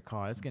 electric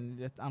car. I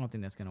don't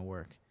think that's going to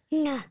work.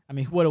 No. I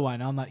mean, what do I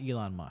know? I'm not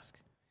Elon Musk.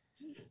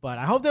 But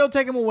I hope they don't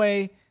take them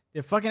away.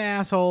 They're fucking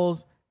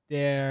assholes.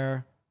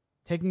 They're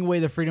taking away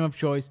the freedom of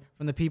choice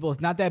from the people.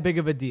 It's not that big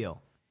of a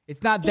deal.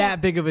 It's not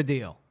that big of a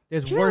deal.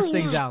 There's It's worse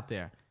really things not. out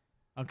there.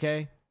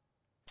 Okay?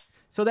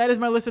 So that is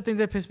my list of things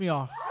that piss me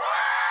off.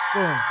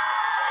 Boom.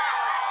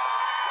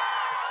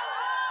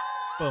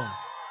 Boom.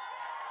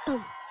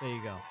 Boom. There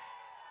you go.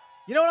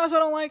 You know what else I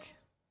don't like?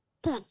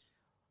 Boom.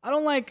 I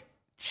don't like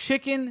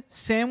chicken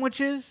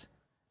sandwiches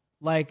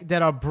like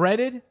that are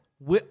breaded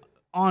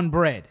on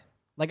bread.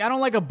 Like, I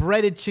don't like a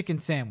breaded chicken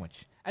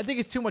sandwich. I think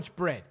it's too much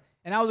bread.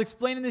 And I was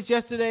explaining this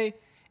yesterday,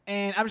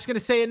 and I'm just going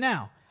to say it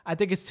now. I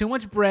think it's too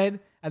much bread.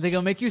 I think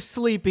it'll make you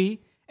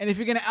sleepy. And if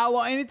you're going to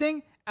outlaw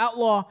anything,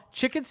 outlaw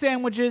chicken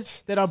sandwiches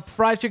that are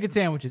fried chicken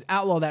sandwiches.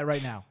 Outlaw that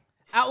right now.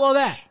 Outlaw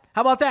that.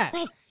 How about that?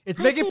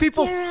 It's making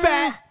people you're,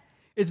 fat.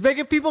 It's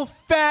making people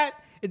fat.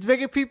 It's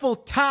making people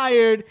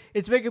tired.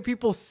 It's making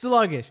people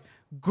sluggish.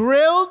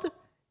 Grilled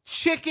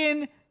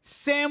chicken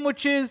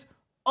sandwiches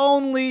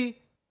only.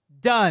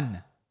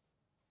 Done.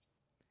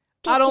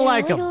 I don't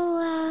like them.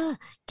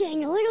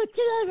 Getting a little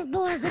too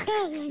overboard with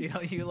that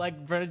one. You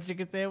like breaded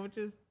chicken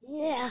sandwiches?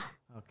 Yeah.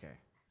 Okay.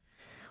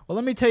 Well,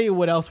 let me tell you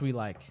what else we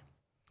like.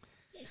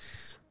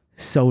 Yes.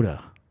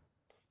 Soda.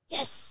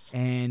 Yes.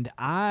 And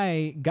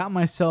I got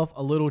myself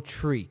a little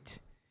treat.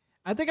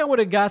 I think I would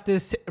have got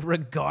this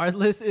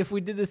regardless if we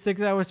did the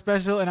 6-hour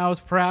special and I was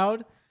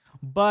proud.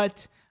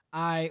 But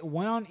I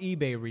went on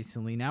eBay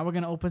recently. Now we're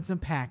going to open some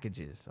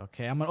packages.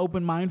 Okay, I'm going to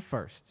open mine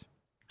first.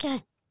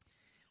 Okay.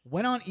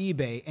 Went on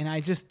eBay and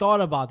I just thought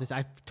about this.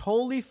 I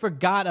totally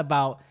forgot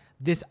about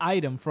this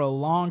item for a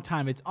long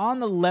time. It's on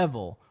the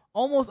level,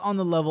 almost on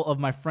the level of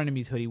my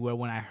Frenemies hoodie, where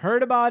when I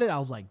heard about it, I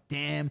was like,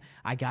 damn,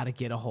 I got to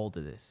get a hold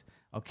of this.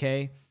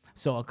 Okay,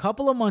 so a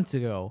couple of months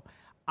ago,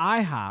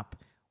 IHOP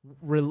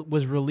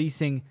was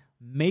releasing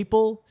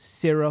maple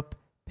syrup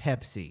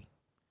Pepsi.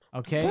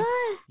 Okay?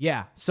 What?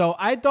 Yeah. So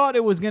I thought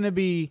it was going to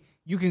be,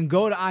 you can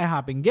go to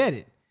IHOP and get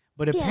it.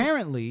 But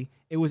apparently,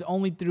 it was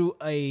only through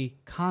a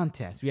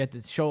contest. You had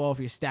to show off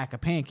your stack of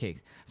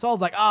pancakes. So I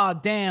was like, oh,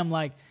 damn,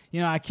 like,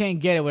 I can't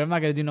get it, but I'm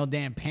not going to do no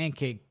damn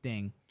pancake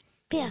thing.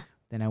 Yeah.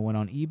 Then I went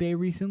on eBay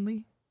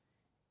recently,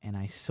 and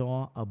I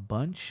saw a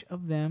bunch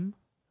of them,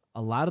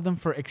 a lot of them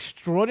for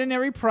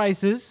extraordinary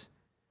prices,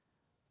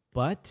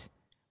 but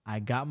I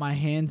got my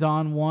hands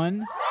on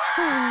one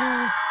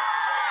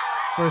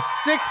for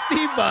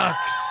 $60.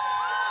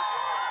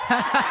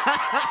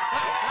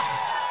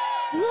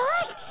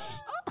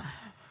 What?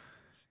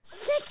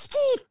 60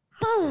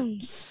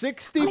 bones.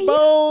 60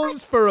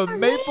 bones for a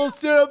maple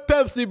syrup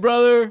Pepsi,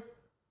 brother.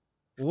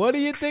 What do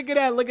you think of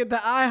that? Look at the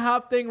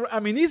IHOP thing. I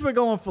mean, these were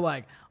going for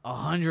like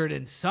 100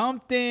 and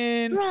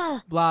something.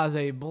 Bruh.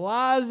 Blase.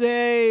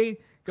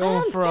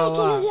 Going I'm for a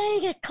lot.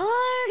 taking a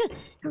card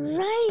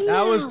right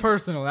now. That was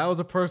personal. That was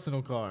a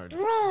personal card.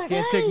 Bruh,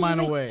 Can't take mine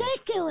away.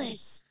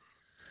 Ridiculous.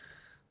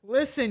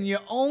 Listen, you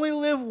only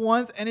live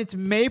once, and it's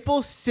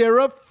maple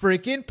syrup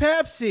freaking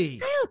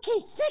Pepsi. I don't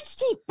get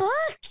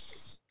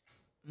 $60.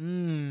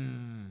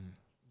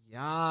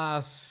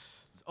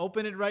 Yes. Let's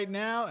open it right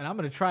now, and I'm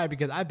going to try it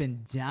because I've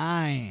been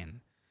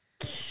dying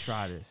to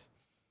try this.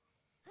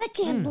 I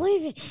can't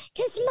believe it.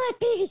 This might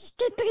be the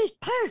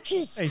stupidest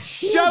purchase. Hey,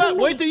 shut up.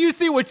 Wait till you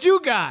see what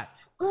you got.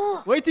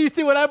 Oh, Wait till you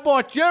see what I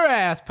bought your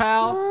ass,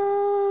 pal.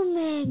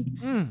 oh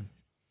man.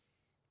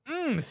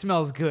 It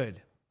smells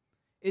good.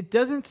 It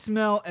doesn't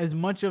smell as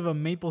much of a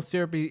maple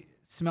syrupy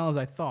smell as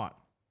I thought.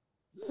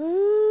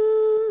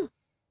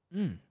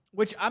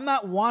 Which I'm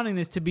not wanting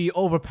this to be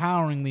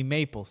overpoweringly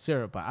maple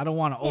syrup. I don't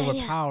want an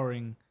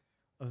overpowering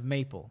of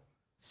maple.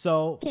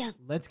 So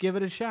let's give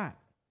it a shot.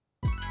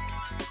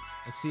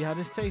 Let's see how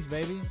this tastes,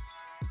 baby.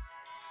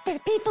 For the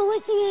people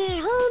listening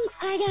at home,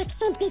 I got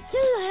something too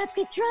I have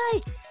to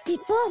try. He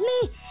bought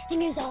me,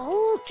 and there's a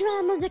whole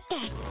drama with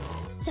that.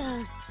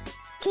 So,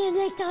 can't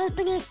wait to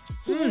open it,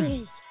 see what it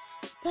is.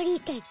 What do you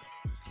think?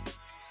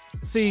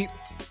 See,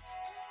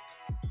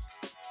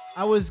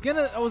 I was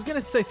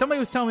gonna say, somebody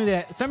was telling me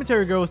that,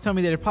 Cemetery Girl was telling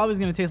me that it probably is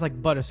gonna taste like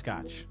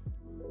butterscotch.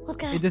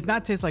 Okay. It does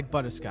not taste like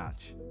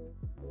butterscotch.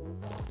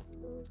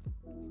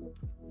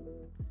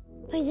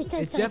 What does it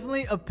taste It's like?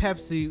 definitely a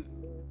Pepsi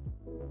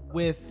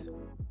with,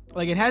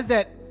 like, it has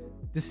that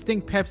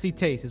distinct Pepsi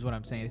taste is what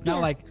I'm saying. It's not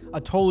like a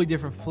totally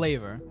different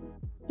flavor.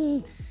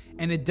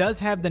 And it does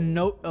have the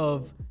note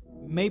of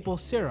maple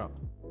syrup.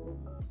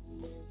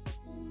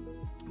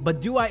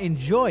 But do I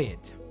enjoy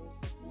it?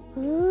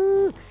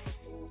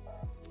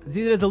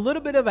 See, there's a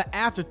little bit of an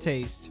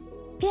aftertaste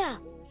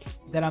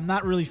that I'm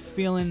not really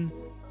feeling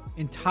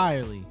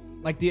entirely.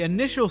 Like, the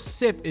initial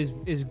sip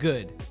is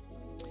good.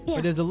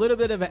 But there's a little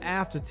bit of an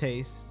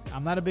aftertaste.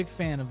 I'm not a big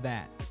fan of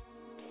that.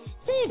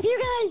 See, if you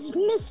guys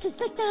missed the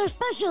 6-hour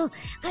special,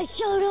 I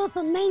showed off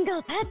a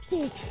mango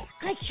Pepsi.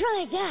 I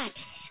tried that.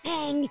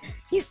 And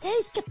you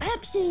taste the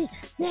Pepsi,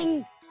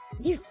 then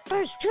you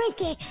first drink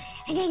it,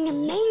 and then the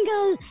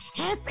mango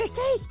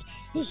aftertaste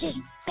is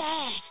just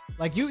bad.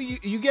 Like you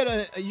get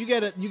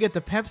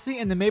the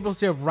Pepsi and the maple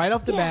syrup right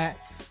off the bat,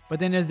 but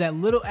then there's that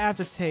little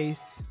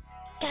aftertaste.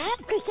 The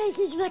aftertaste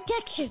is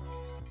rejection.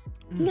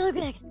 No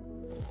good.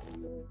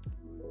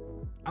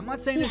 I'm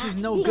not saying this is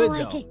no you good don't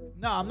like though. it.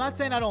 No, I'm not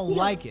saying I don't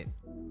like it,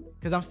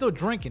 because I'm still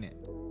drinking it.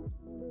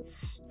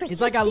 For It's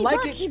like I like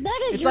 $60, it. you better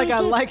It's like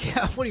drink I it. like it.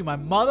 What are you, my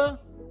mother?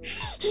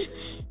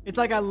 It's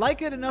like I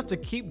like it enough to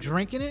keep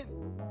drinking it,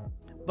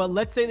 but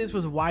let's say this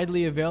was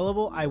widely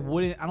available, I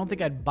don't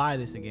think I'd buy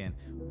this again.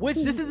 Which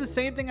this is the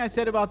same thing I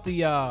said about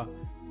the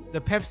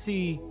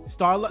Pepsi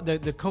Starlight,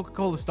 the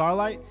Coca-Cola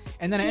Starlight,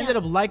 and then I ended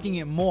up liking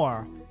it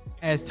more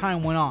as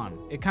time went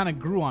on. It kind of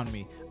grew on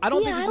me. I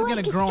don't think this is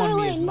gonna grow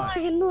on me as much.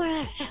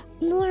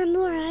 More and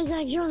more as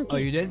I drank it. Oh,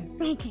 you did?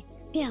 Drank it.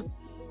 Yeah.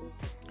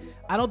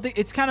 I don't think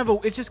it's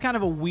just kind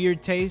of a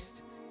weird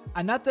taste.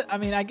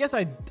 I guess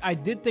I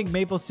did think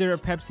maple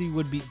syrup Pepsi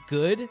would be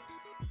good.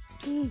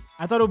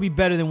 I thought it would be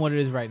better than what it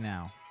is right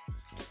now.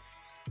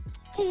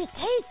 Does it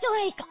taste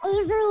like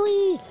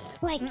overly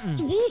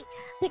sweet?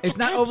 Like It's the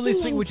not overly Pepsi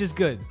sweet, and- which is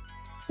good.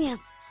 Yeah.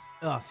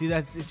 Oh, see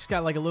that? It's just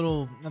got like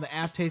another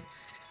aftertaste.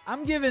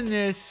 I'm giving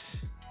this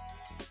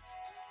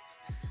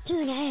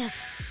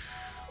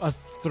 2.5. a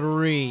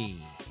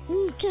 3.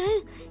 Okay.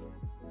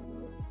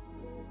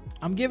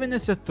 I'm giving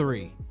this a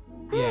 3.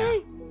 Yeah.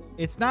 Alright.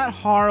 It's not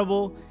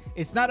horrible.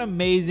 It's not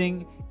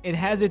amazing. It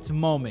has its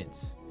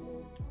moments.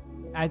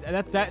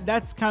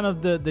 That's kind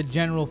of the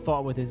general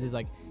thought with this is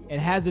like it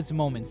has its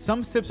moments.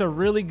 Some sips are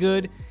really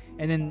good,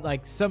 and then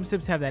like some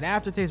sips have that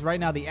aftertaste. Right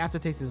now, the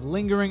aftertaste is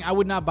lingering. I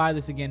would not buy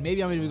this again.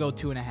 Maybe I'm gonna go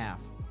 2.5.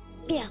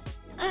 Yeah.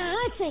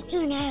 I'd say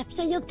 2.5.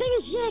 So you'll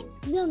finish it,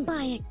 then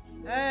buy it.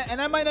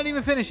 And I might not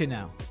even finish it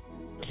now.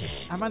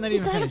 I might not You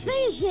even gotta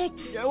finish it.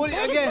 finish it. Yeah, what, You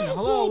gotta again, finish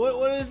hello. it.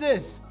 What is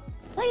this?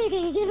 What are you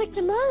gonna give it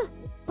to Ma?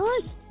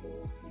 Boss?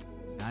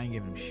 I ain't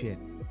giving him shit.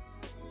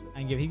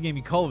 He gave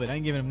me COVID. I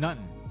ain't giving him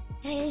nothing.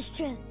 That is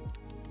true.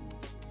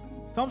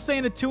 So I'm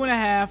saying a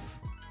 2.5.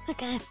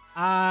 Okay.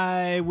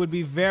 I would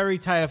be very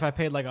tight if I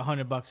paid like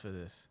 $100 for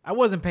this. I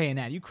wasn't paying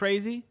that. You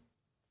crazy?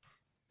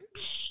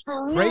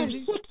 Oh no, Crazy?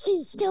 60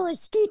 is still a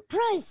steep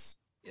price.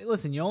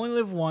 Listen, you only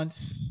live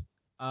once.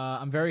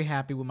 I'm very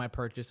happy with my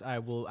purchase. I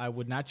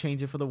would not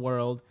change it for the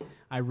world.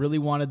 I really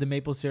wanted the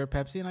maple syrup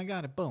Pepsi, and I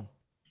got it. Boom.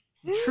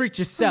 Treat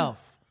yourself.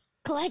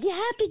 Glad you're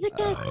happy with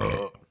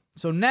that.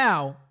 So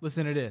now,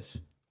 listen to this.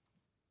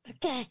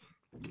 Okay.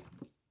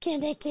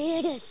 Can't wait to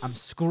hear this. I'm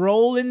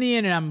scrolling the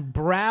internet. I'm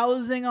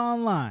browsing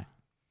online.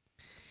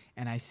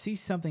 And I see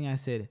something. I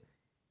said,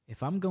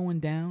 if I'm going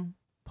down,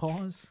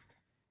 pause,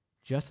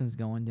 Justin's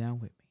going down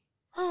with me.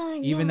 Oh,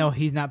 no. Even though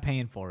he's not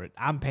paying for it.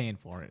 I'm paying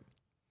for it.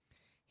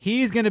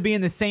 He's going to be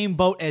in the same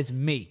boat as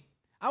me.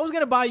 I was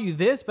going to buy you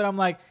this, but I'm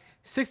like,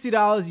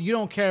 $60, you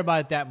don't care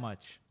about it that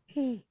much.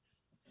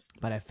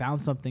 But I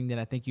found something that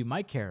I think you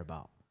might care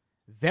about.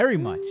 Very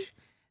much.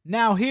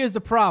 Now, here's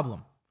the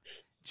problem.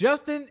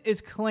 Justin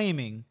is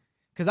claiming,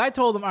 because I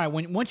told him, all right,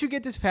 once you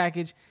get this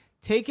package,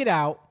 take it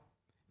out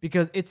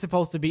because it's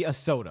supposed to be a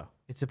soda.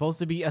 It's supposed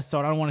to be a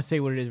soda. I don't want to say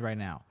what it is right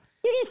now.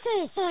 You didn't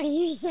say a soda,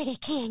 you said a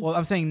can. Well,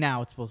 I'm saying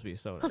now it's supposed to be a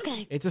soda.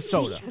 Okay. It's a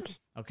soda. Okay.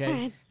 Okay. All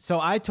right. So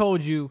I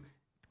told you,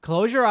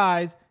 close your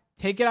eyes,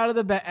 take it out of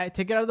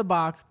the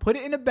box, put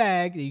it in a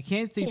bag that you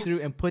can't see through,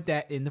 and put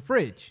that in the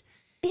fridge.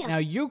 Yeah. Now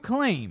you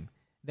claim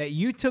that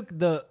you took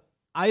the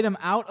item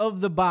out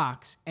of the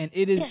box and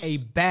it is a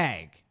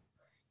bag.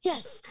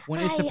 Yes.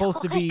 When it's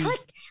supposed to be.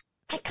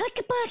 I cut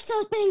the box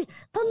open,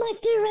 put my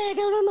do-rag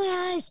over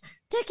my eyes,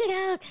 took it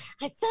out,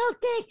 I felt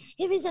it,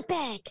 it was a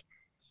bag.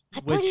 I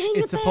put Which it in the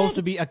it's supposed bag.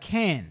 to be a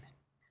can.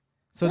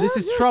 So this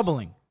is yes.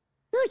 troubling.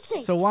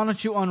 Lucy. So why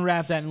don't you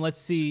unwrap that and let's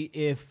see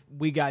if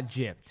we got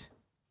gypped.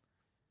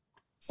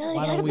 So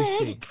Why I got don't a we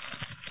bag.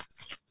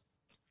 see?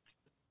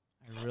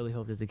 I really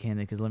hope there's a can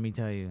there, because let me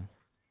tell you,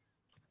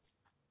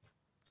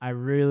 I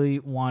really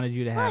wanted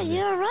you to Oh, have it.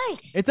 you're right.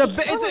 It's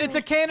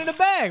a can in a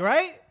bag,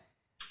 right?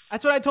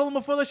 That's what I told him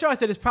before the show. I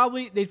said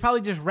they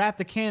probably just wrapped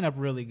the can up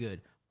really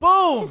good.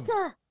 Boom! Is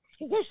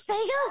this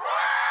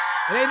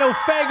Fago? It ain't no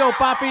Fago,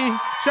 Poppy.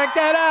 Check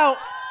that out.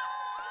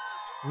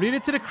 Read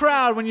it to the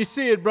crowd when you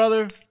see it,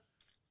 brother.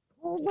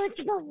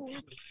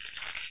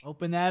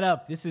 Open that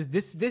up.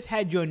 This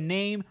had your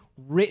name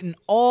written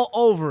all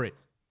over it.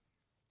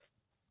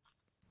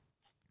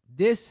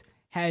 This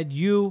had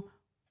you.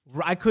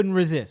 I couldn't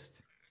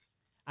resist.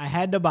 I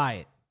had to buy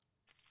it.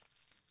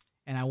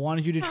 And I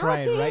wanted you to try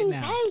it right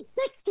now. Pay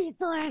 60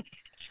 for it.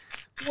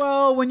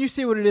 Well, when you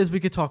see what it is, we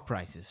could talk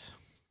prices.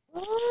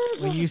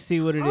 When you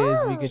see what it is,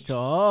 we could talk.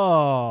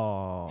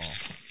 Oh.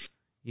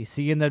 You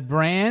seeing that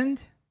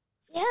brand?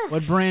 Yeah.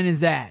 What brand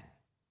is that?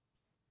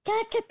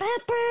 Dr.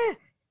 Pepper.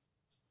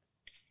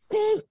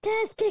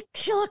 Fantastic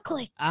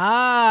chocolate.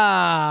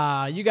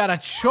 Ah, you got a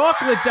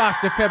chocolate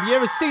Dr. Pepper. You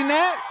ever seen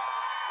that?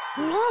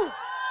 No.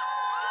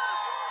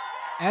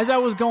 As I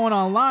was going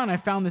online, I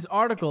found this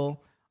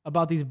article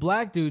about these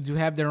black dudes who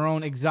have their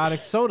own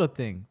exotic soda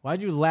thing.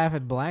 Why'd you laugh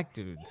at black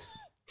dudes?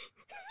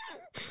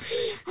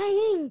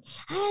 I didn't.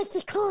 I had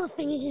to cough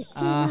and it just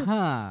came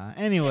up.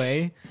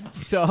 Anyway,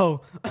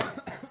 so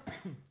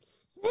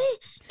See?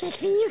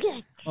 That's what you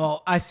get.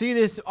 well, I see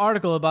this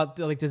article about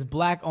like this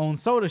black-owned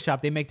soda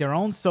shop. They make their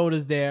own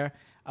sodas there.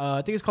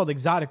 I think it's called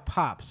Exotic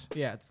Pops.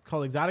 Yeah, it's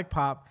called Exotic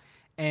Pop,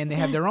 and they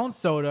have their own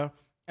soda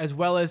as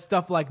well as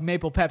stuff like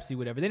Maple Pepsi,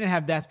 whatever. They didn't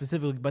have that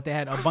specifically, but they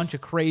had a bunch of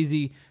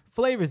crazy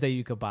flavors that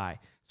you could buy.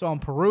 So I'm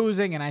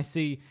perusing and I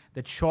see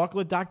the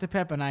chocolate Dr.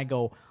 Pepper and I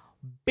go,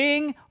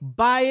 bing,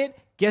 buy it.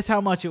 Guess how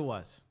much it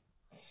was?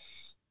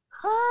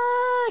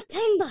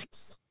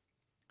 $10.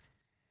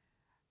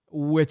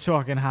 We're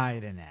talking higher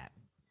than that.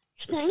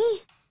 20?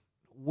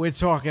 We're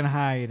talking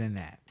higher than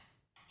that.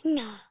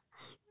 No.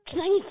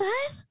 25?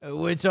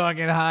 We're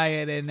talking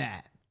higher than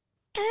that.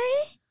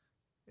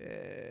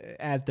 30?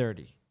 At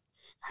 30.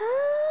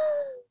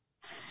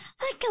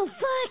 I go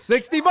fuck.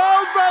 60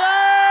 bones,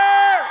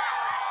 brother!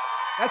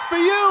 That's for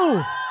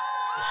you.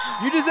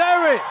 You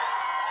deserve it.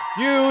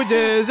 You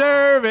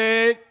deserve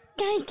it.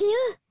 Thank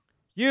you.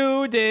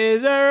 You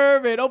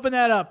deserve it. Open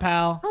that up,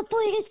 pal.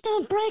 Hopefully this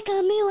don't break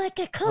on me like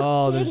a Coke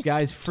Oh, did. this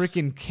guy's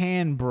freaking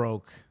can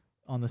broke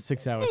on the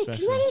 6-hour Hey,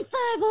 special.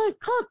 25 on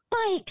Coke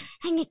bike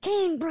and the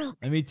can broke.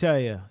 Let me tell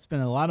you,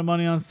 spending a lot of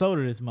money on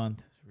soda this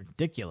month. It's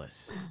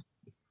ridiculous.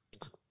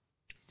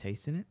 He's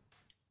tasting it.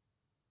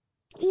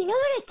 You know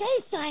what it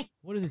tastes like?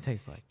 What does it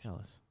taste like? Tell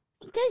us.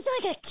 It tastes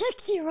like a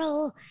Tootsie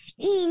Roll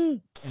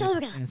in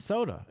soda. And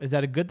soda. Is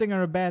that a good thing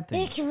or a bad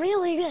thing? It's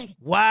really good.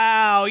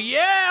 Wow.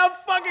 Yeah, I'm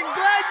fucking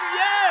glad.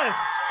 Yes.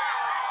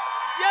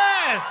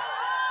 Yes.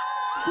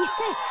 You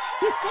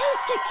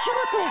taste the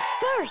chocolate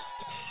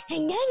first,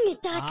 and then the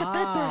Dr.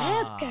 Pepper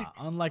after.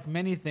 Unlike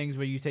many things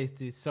where you taste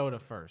the soda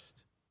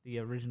first. The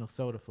original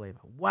soda flavor.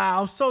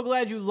 Wow, I'm so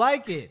glad you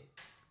like it.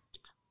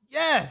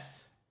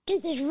 Yes.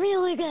 This is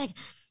really good.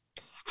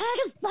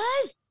 Out of 5,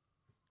 I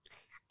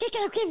think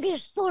I'll give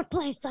this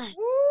 4.5.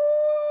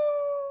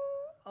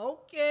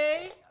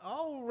 Okay.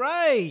 All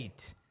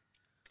right.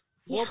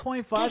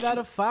 4.5 out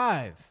of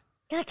 5.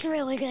 That's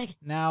really good.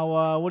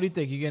 Now, what do you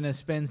think? You gonna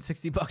spend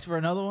 $60 for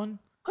another one?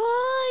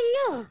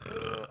 Oh, no.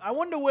 I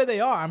wonder where they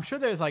are. I'm sure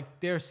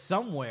they're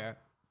somewhere,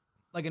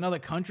 like another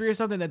country or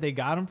something that they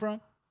got them from.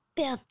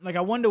 Yeah. Like,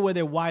 I wonder where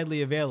they're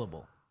widely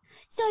available.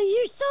 So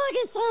you saw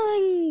this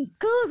on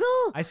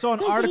Google? I saw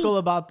an article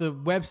about the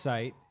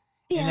website,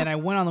 and then I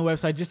went on the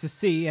website just to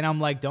see, and I'm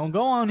like, don't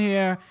go on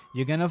here.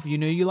 You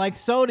know you like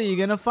soda. You're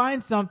gonna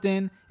find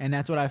something, and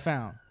that's what I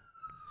found.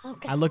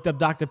 Okay. I looked up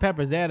Dr.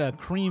 Pepper's. They had a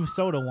cream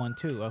soda one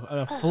too,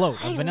 a float,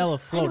 a vanilla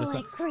float,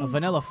 a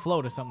vanilla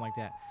float or something like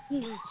that.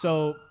 No.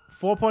 So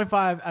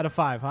 4.5 out of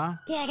 5, huh?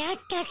 Yeah,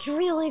 that's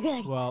really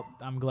good. Well,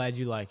 I'm glad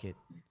you like it.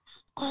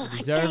 Oh, You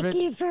deserve thank it.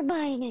 you for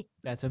buying it.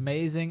 That's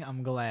amazing.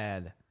 I'm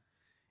glad.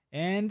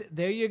 And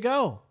there you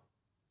go.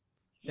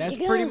 That's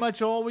you pretty go.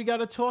 much all we got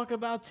to talk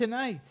about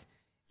tonight.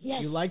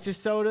 Yes. You liked your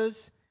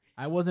sodas?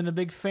 I wasn't a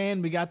big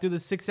fan. We got through the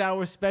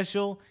 6-hour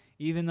special,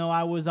 even though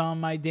I was on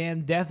my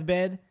damn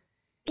deathbed.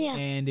 Yeah.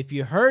 And if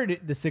you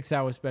heard the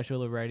 6-hour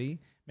special already,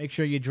 make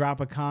sure you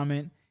drop a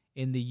comment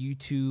in the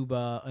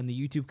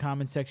YouTube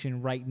comment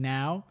section right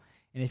now.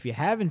 And if you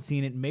haven't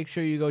seen it, make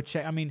sure you go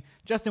check. I mean,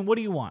 Justin, what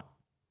do you want?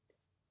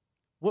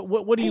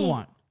 What do you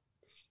want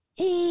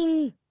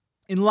In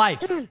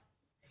life?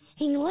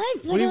 In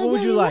life, What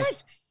would you like?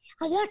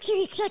 I'd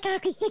actually check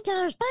out the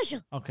 6-hour special.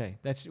 Okay,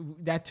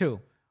 that too.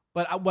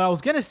 But what I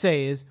was gonna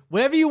say is,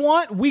 whatever you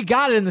want, we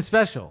got it in the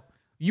special.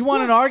 You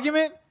want an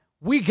argument?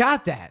 We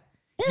got that.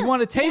 You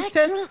want a taste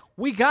test?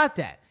 We got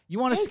that. You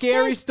want a Taste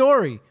scary test?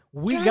 story?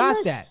 We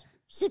got Dramas? that.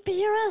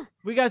 Superhero?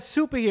 We got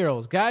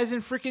superheroes, guys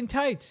in freaking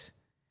tights.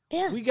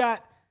 Yeah. We had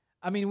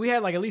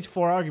like at least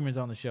 4 arguments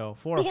on the show,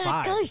 4 or We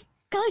 5. got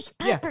ghost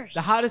peppers.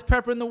 Yeah, the hottest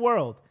pepper in the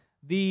world.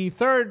 The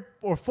 3rd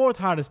or 4th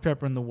hottest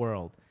pepper in the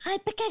world.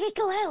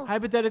 Hypothetical hell.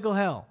 Hypothetical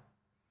hell.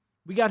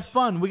 We got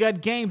fun. We got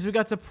games. We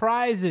got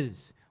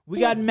surprises. We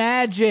got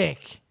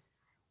magic.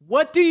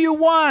 What do you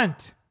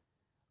want?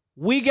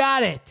 We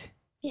got it.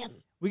 Yeah.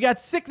 We got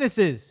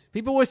sicknesses.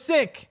 People were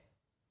sick.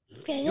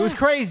 Okay, It was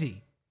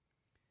crazy.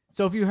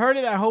 So if you heard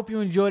it, I hope you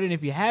enjoyed it. And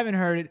if you haven't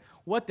heard it,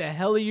 what the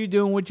hell are you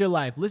doing with your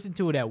life? Listen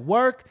to it at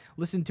work.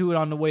 Listen to it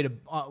on the way to,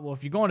 well,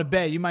 if you're going to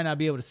bed, you might not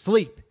be able to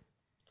sleep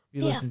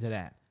if you listen to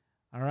that.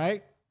 All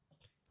right?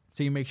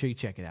 So you make sure you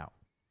check it out.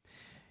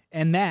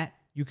 And that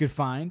you could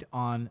find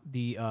on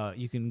the,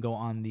 you can go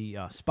on the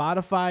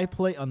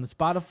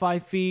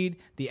Spotify feed,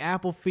 the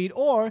Apple feed,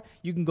 or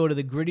you can go to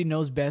the Gritty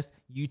Knows Best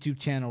YouTube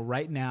channel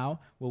right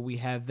now, where we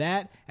have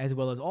that, as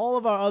well as all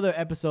of our other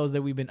episodes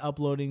that we've been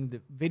uploading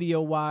the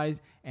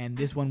video-wise, and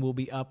this one will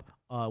be up.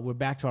 We're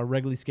back to our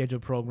regularly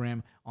scheduled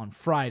program on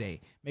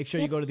Friday. Make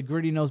sure you go to the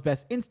Gritty Knows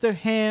Best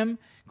Instagram,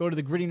 go to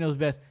the Gritty Knows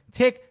Best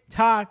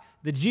TikTok,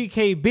 the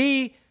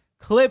GKB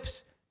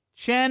Clips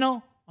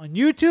channel on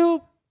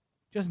YouTube.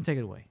 Justin, take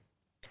it away.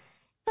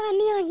 Find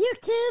me on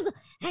YouTube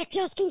at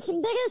Justin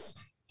Simbitis,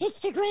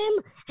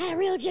 Instagram at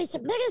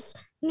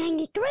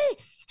RealJaysonBitis93,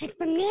 and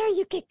from there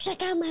you can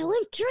check out my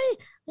link tree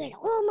with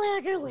all my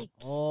other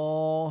links.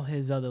 All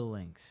his other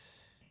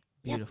links.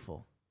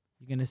 Beautiful.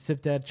 You gonna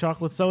sip that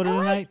chocolate soda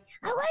tonight?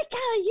 I like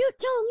how you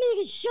told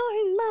me to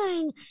shorten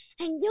mine,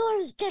 and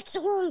yours gets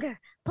longer.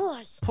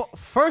 Pause.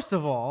 First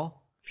of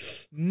all,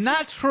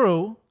 not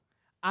true.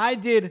 I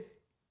did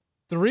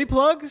 3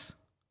 plugs,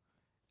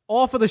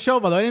 all for the show,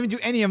 by the way. I didn't even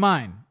do any of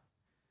mine.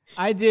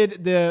 I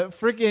did the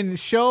freaking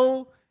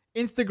show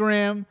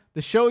Instagram,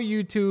 the show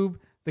YouTube,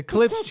 the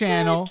Clips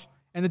channel,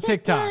 and the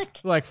TikTok.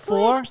 Like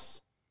 4?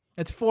 Clips.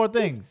 That's 4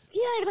 things.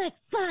 You had like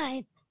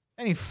 5.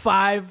 Any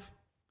 5?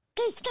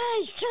 This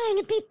guy's trying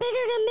to be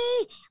bigger than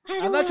me.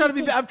 I'm not trying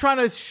to be. I'm trying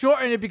to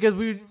shorten it because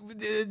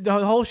the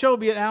whole show will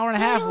be an hour and a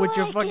half with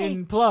your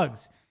fucking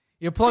plugs.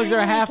 Your plugs are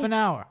a half an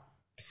hour.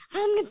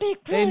 I'm the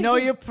big plug. They know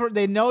your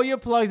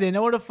plugs. They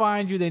know where to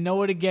find you. They know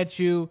where to get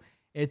you.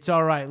 It's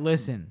all right.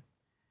 Listen,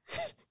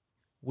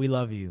 we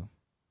love you.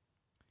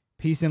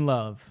 Peace and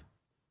love.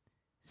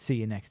 See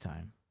you next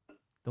time.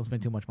 Don't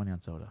spend too much money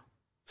on soda.